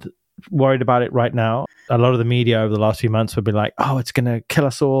I'm not worried about it right now. A lot of the media over the last few months would be like, oh, it's going to kill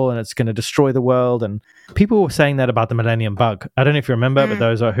us all and it's going to destroy the world. And people were saying that about the millennium bug. I don't know if you remember, but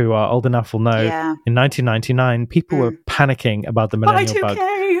those who are old enough will know. In 1999, people were panicking about the millennium bug.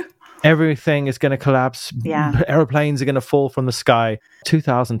 Everything is going to collapse. Aeroplanes are going to fall from the sky.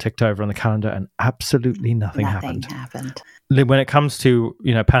 2000 ticked over on the calendar and absolutely nothing happened. When it comes to,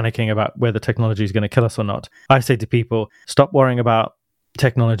 panicking about whether technology is going to kill us or not, I say to people, stop worrying about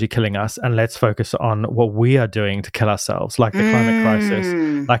technology killing us, and let's focus on what we are doing to kill ourselves, like the climate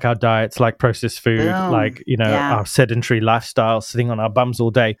crisis, like our diets, like processed food, like our sedentary lifestyle, sitting on our bums all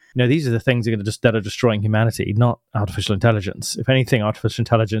day. These are the things that are destroying humanity, not artificial intelligence. If anything, artificial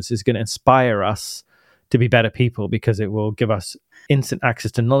intelligence is going to inspire us to be better people, because it will give us instant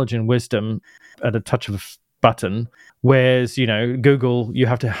access to knowledge and wisdom at a touch of a button. Whereas Google, you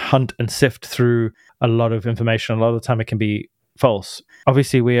have to hunt and sift through a lot of information. A lot of the time it can be false.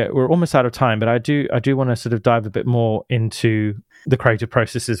 Obviously, we're almost out of time, but I do want to sort of dive a bit more into the creative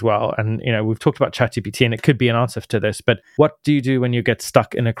process as well. And we've talked about ChatGPT, and it could be an answer to this. But what do you do when you get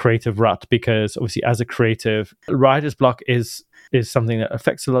stuck in a creative rut? Because obviously, as a creative, writer's block is something that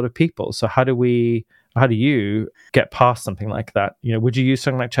affects a lot of people. So how do you get past something like that? Would you use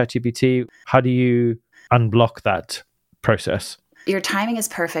something like ChatGPT? How do you unblock that process? Your timing is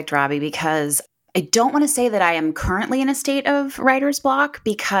perfect, Robbie, because I don't want to say that I am currently in a state of writer's block,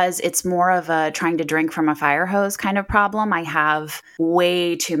 because it's more of a trying to drink from a fire hose kind of problem. I have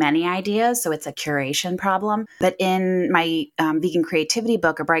way too many ideas, so it's a curation problem. But in my vegan creativity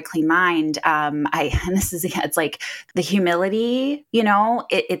book, A Bright Clean Mind, it's like the humility,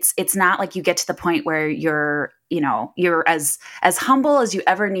 it's not like you get to the point where you're as humble as you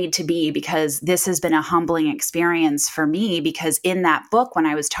ever need to be, because this has been a humbling experience for me. Because in that book, when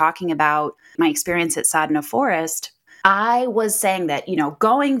I was talking about my experience at Sadhana Forest, I was saying that,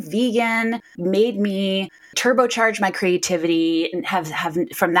 going vegan made me turbocharge my creativity and have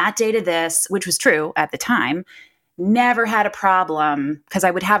from that day to this, which was true at the time, never had a problem, because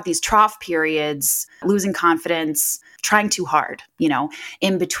I would have these trough periods, losing confidence, trying too hard,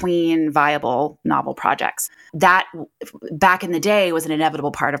 in between viable novel projects. That back in the day was an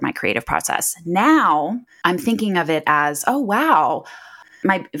inevitable part of my creative process. Now I'm thinking of it as, oh, wow,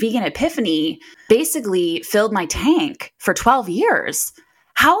 my vegan epiphany basically filled my tank for 12 years.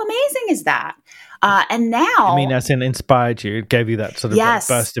 How amazing is that? And now, I mean, as in inspired you, it gave you that sort of like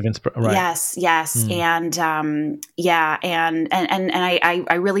burst of inspiration, right? Yes. And I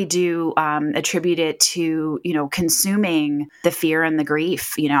really do attribute it to, consuming the fear and the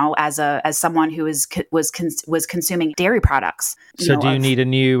grief, as someone who was consuming dairy products. So do you need a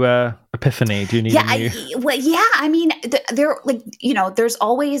new epiphany? Do you need a new? I mean, there's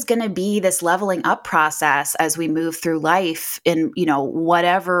always going to be this leveling up process as we move through life in,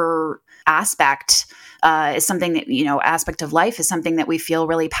 whatever aspect is something that, aspect of life is something that we feel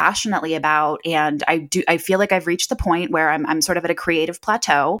really passionately about. And I feel like I've reached the point where I'm sort of at a creative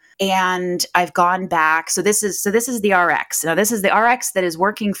plateau, and I've gone back. So this is the RX. Now this is the RX that is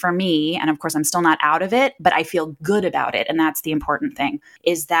working for me. And of course I'm still not out of it, but I feel good about it. And that's the important thing,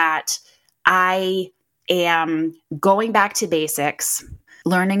 is that I am going back to basics,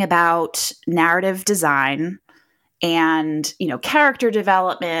 learning about narrative design, and, character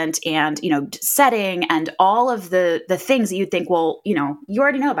development, and, setting, and all of the things that you'd think, well, you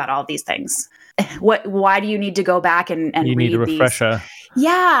already know about all of these things. Why do you need to go back and you read need a refresher? These?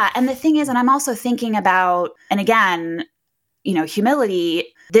 Yeah. And the thing is, and I'm also thinking about, and again, humility,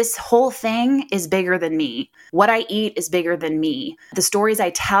 this whole thing is bigger than me. What I eat is bigger than me. The stories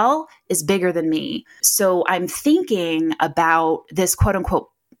I tell is bigger than me. So I'm thinking about this quote unquote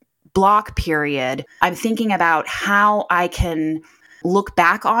block period. I'm thinking about how I can look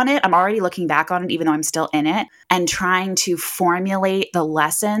back on it. I'm already looking back on it, even though I'm still in it, and trying to formulate the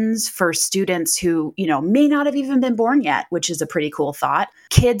lessons for students who, may not have even been born yet, which is a pretty cool thought.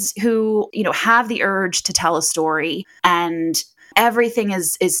 Kids who, have the urge to tell a story, and everything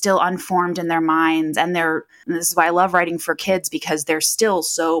is still unformed in their minds. And this is why I love writing for kids, because they're still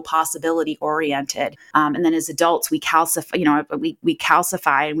so possibility oriented. And then as adults, we calcify, we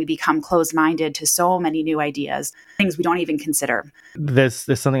calcify and we become closed-minded to so many new ideas, things we don't even consider. There's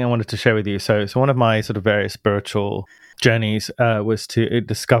something I wanted to share with you. So one of my sort of various spiritual journeys was to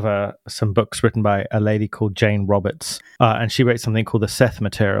discover some books written by a lady called Jane Roberts, and she wrote something called the Seth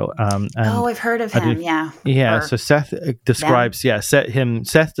Material. I've heard of him. Yeah. So Seth describes,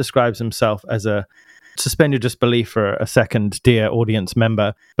 Seth describes himself as a, suspend your disbelief for a second, dear audience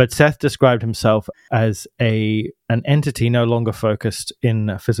member, but Seth described himself as an entity no longer focused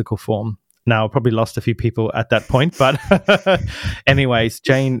in physical form. Now, probably lost a few people at that point, but anyways,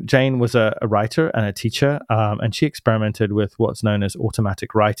 Jane was a writer and a teacher, and she experimented with what's known as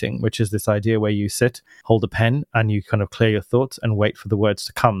automatic writing, which is this idea where you sit, hold a pen, and you kind of clear your thoughts and wait for the words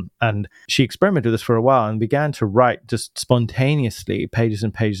to come. And she experimented with this for a while and began to write just spontaneously pages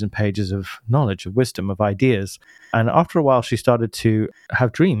and pages and pages of knowledge, of wisdom, of ideas. And after a while, she started to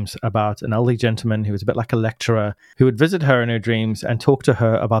have dreams about an elderly gentleman who was a bit like a lecturer, who would visit her in her dreams and talk to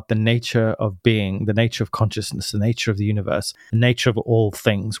her about the nature of being, the nature of consciousness, the nature of the universe, the nature of all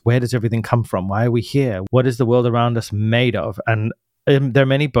things. Where does everything come from? Why are we here? What is the world around us made of? And there are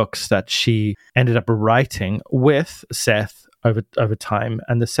many books that she ended up writing with Seth over time.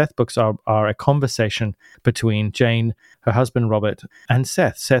 And the Seth books are a conversation between Jane, her husband Robert, and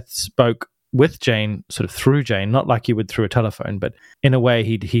Seth. Seth spoke with Jane, sort of through Jane, not like you would through a telephone, but in a way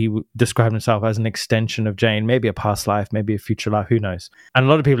he described himself as an extension of Jane, maybe a past life, maybe a future life, who knows. And a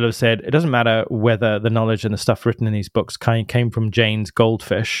lot of people have said it doesn't matter whether the knowledge and the stuff written in these books came from Jane's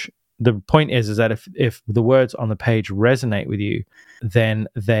goldfish. The point is that if the words on the page resonate with you, then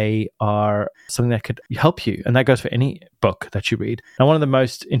they are something that could help you. And that goes for any book that you read. And one of the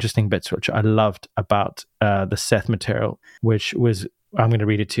most interesting bits, which I loved about the Seth Material, which was, I'm going to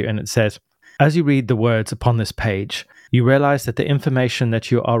read it to you, and it says, as you read the words upon this page, you realize that the information that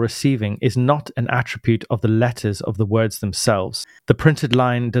you are receiving is not an attribute of the letters of the words themselves. The printed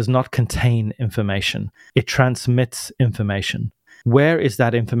line does not contain information. It transmits information. Where is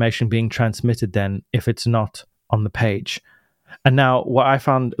that information being transmitted then if it's not on the page? And now what I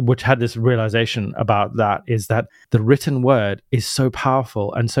found, which had this realization about that, is that the written word is so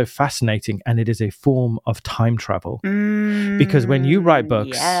powerful and so fascinating, and it is a form of time travel. Because when you write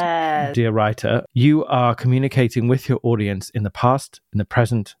books, dear writer, you are communicating with your audience in the past, in the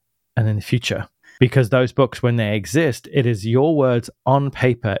present, and in the future. Because those books, when they exist, it is your words on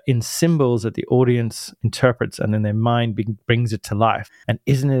paper in symbols that the audience interprets and in their mind brings it to life. And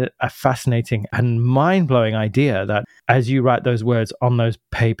isn't it a fascinating and mind-blowing idea that as you write those words on those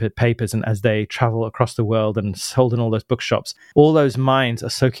papers and as they travel across the world and sold in all those bookshops, all those minds are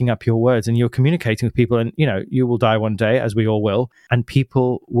soaking up your words and you're communicating with people, and you will die one day, as we all will, and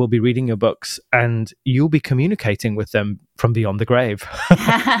people will be reading your books and you'll be communicating with them from beyond the grave.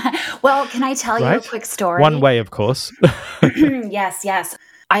 Well, can I tell you a quick story? One way, of course. Yes.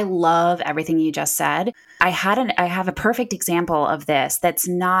 I love everything you just said. I have a perfect example of this that's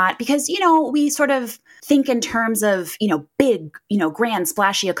not, because, we sort of think in terms of, big, grand,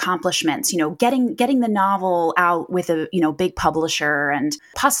 splashy accomplishments, getting the novel out with a, big publisher and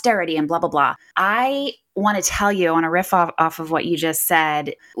posterity and blah, blah, blah. I want to tell you, I want to riff off of what you just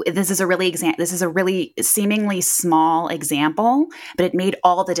said. This is a really seemingly small example, but it made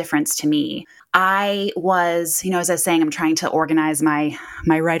all the difference to me. I was, as I was saying, I'm trying to organize my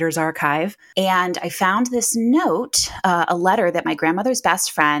writer's archive. And I found this note, a letter that my grandmother's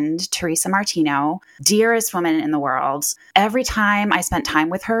best friend, Teresa Martino, dearest woman in the world, every time I spent time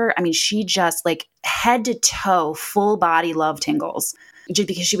with her, she just head to toe, full body love tingles, just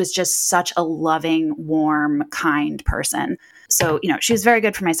because she was just such a loving, warm, kind person. So, she was very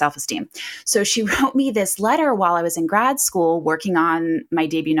good for my self-esteem. So she wrote me this letter while I was in grad school working on my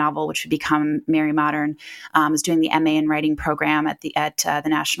debut novel, which would become Mary Modern. I was doing the MA in writing program at the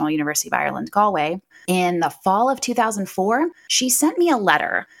National University of Ireland, Galway. In the fall of 2004, she sent me a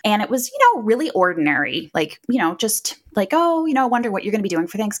letter, and it was, really ordinary, wonder what you're going to be doing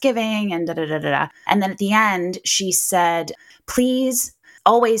for Thanksgiving and da-da-da-da-da. And then at the end, she said, please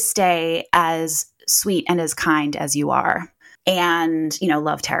always stay as sweet and as kind as you are. And,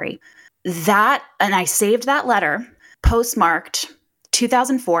 love, Terry. And I saved that letter, postmarked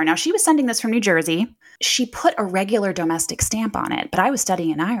 2004. Now, she was sending this from New Jersey. She put a regular domestic stamp on it, but I was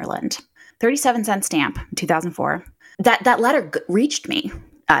studying in Ireland. 37-cent stamp in 2004. That letter reached me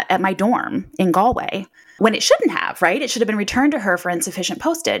at my dorm in Galway when it shouldn't have, right? It should have been returned to her for insufficient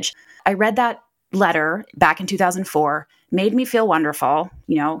postage. I read that letter back in 2004, made me feel wonderful,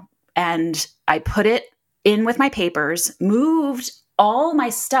 and I put it in with my papers, moved all my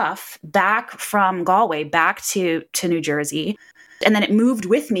stuff back from Galway back to New Jersey. And then it moved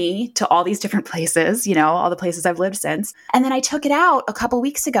with me to all these different places, all the places I've lived since. And then I took it out a couple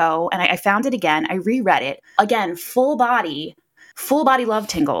weeks ago and I found it again. I reread it again, full body love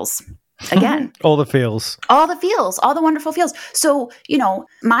tingles. Again, all the feels, all the wonderful feels. So,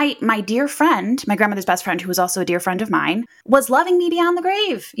 my dear friend, my grandmother's best friend, who was also a dear friend of mine, was loving me beyond the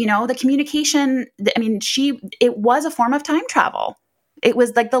grave. The communication, it was a form of time travel. It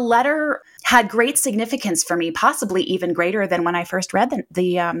was like the letter had great significance for me, possibly even greater than when I first read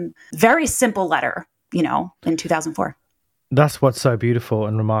the very simple letter, in 2004. That's what's so beautiful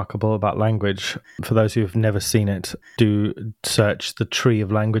and remarkable about language. For those who've never seen it, do search the tree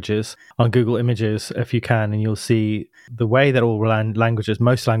of languages on Google Images if you can, and you'll see the way that all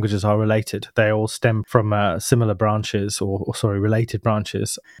most languages are related. They all stem from similar branches related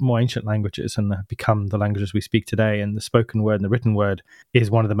branches, more ancient languages, and have become the languages we speak today. And the spoken word and the written word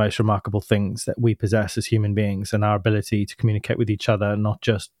is one of the most remarkable things that we possess as human beings, and our ability to communicate with each other, not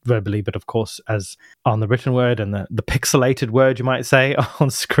just verbally, but of course as on the written word and the pixelated word, you might say, on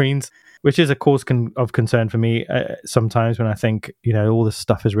screens, which is a cause of concern for me sometimes when I think, all this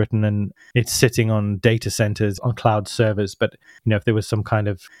stuff is written and it's sitting on data centers, on cloud servers. But, if there was some kind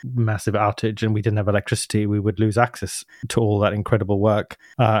of massive outage and we didn't have electricity, we would lose access to all that incredible work.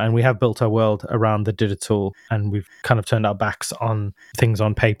 And we have built our world around the digital, and we've kind of turned our backs on things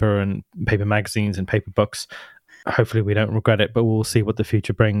on paper and paper magazines and paper books. Hopefully we don't regret it, but we'll see what the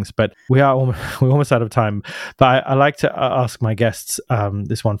future brings. But we're almost out of time. But I like to ask my guests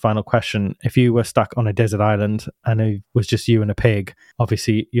this one final question. If you were stuck on a desert island and it was just you and a pig,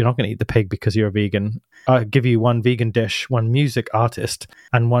 obviously you're not going to eat the pig because you're a vegan. I'll give you one vegan dish, one music artist,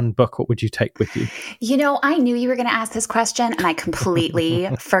 and one book. What would you take with you? I knew you were going to ask this question, and I completely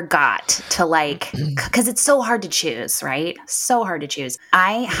forgot to because it's so hard to choose, right? So hard to choose.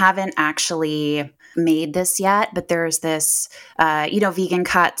 I haven't actually made this yet, but there's this, Vegan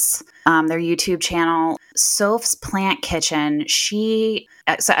Cuts, their YouTube channel, Soph's Plant Kitchen.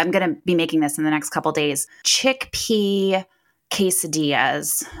 So I'm going to be making this in the next couple days. Chickpea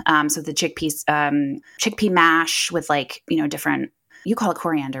quesadillas. So the chickpea mash with different, you call it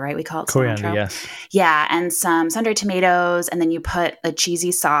coriander, right? We call it coriander, cilantro. yes. Yeah. And some sun-dried tomatoes. And then you put a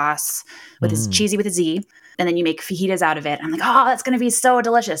cheesy sauce cheesy with a Z. And then you make fajitas out of it. I'm like, oh, that's going to be so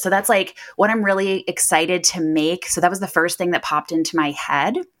delicious. So that's what I'm really excited to make. So that was the first thing that popped into my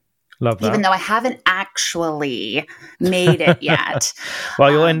head. Love that. Even though I haven't actually made it yet.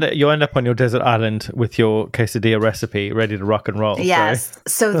 Well, you'll end up on your desert island with your quesadilla recipe ready to rock and roll. Yes.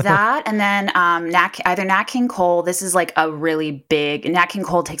 So that, and then either Nat King Cole. This is a really big, Nat King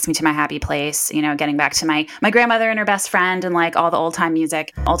Cole takes me to my happy place, getting back to my grandmother and her best friend and all the old time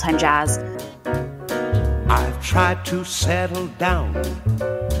music, old time jazz. I've tried to settle down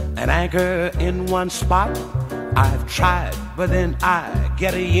and anchor in one spot. I've tried, but then I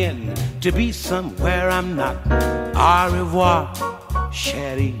get a yen to be somewhere I'm not. Au revoir,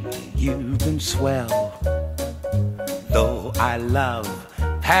 chérie, you've been swell. Though I love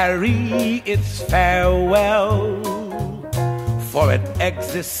Paris, it's farewell. For at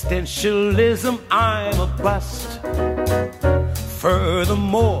existentialism, I'm a bust.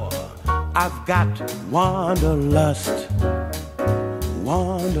 Furthermore, I've got wanderlust.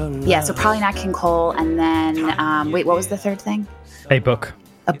 Yeah, so probably Nat King Cole, and then what was the third thing? A book.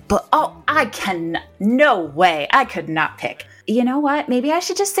 A book. Oh, no way. I could not pick. You know what? Maybe I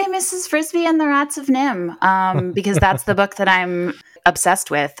should just say Mrs. Frisbee and the Rats of Nim, because that's the book that I'm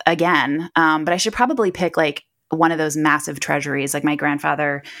obsessed with again. But I should probably pick one of those massive treasuries. My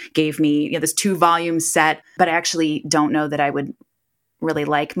grandfather gave me this 2-volume set, but I actually don't know that I would really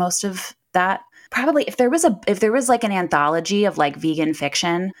like most of that. Probably if there was an anthology of vegan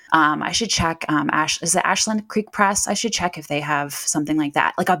fiction, I should check is it Ashland Creek Press? I should check if they have something like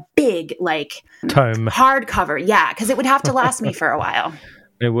that, a big tome hardcover. Yeah, because it would have to last me for a while.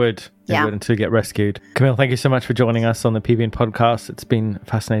 It would until you get rescued. Camille, thank you so much for joining us on the PBN podcast. It's been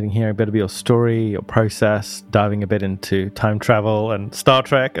fascinating hearing a bit of your story, your process, diving a bit into time travel and Star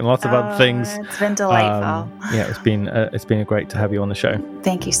Trek and lots of other things. It's been delightful. It's been great to have you on the show.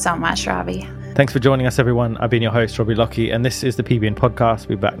 Thank you so much, Robbie. Thanks for joining us, everyone. I've been your host, Robbie Lockie, and this is the PBN podcast.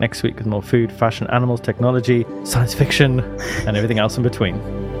 We'll be back next week with more food, fashion, animals, technology, science fiction, and everything else in between.